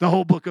through the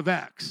whole book of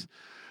Acts.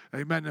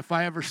 Amen. If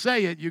I ever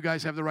say it, you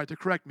guys have the right to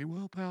correct me.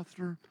 Well,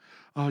 Pastor,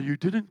 you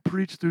didn't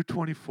preach through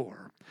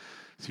 24.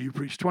 So you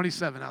preached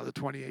 27 out of the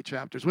 28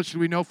 chapters. What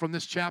should we know from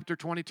this chapter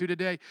 22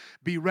 today?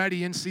 Be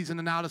ready in season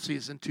and out of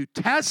season to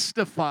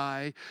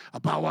testify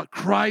about what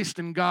Christ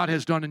and God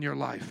has done in your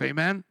life.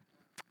 Amen.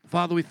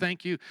 Father, we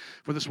thank you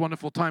for this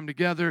wonderful time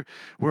together.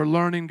 We're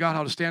learning, God,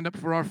 how to stand up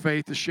for our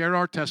faith, to share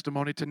our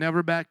testimony, to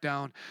never back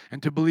down,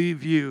 and to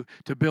believe you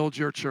to build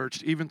your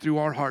church, even through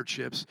our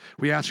hardships.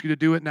 We ask you to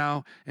do it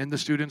now in the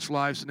students'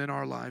 lives and in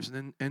our lives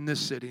and in this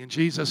city. In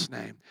Jesus'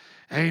 name,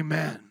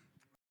 amen.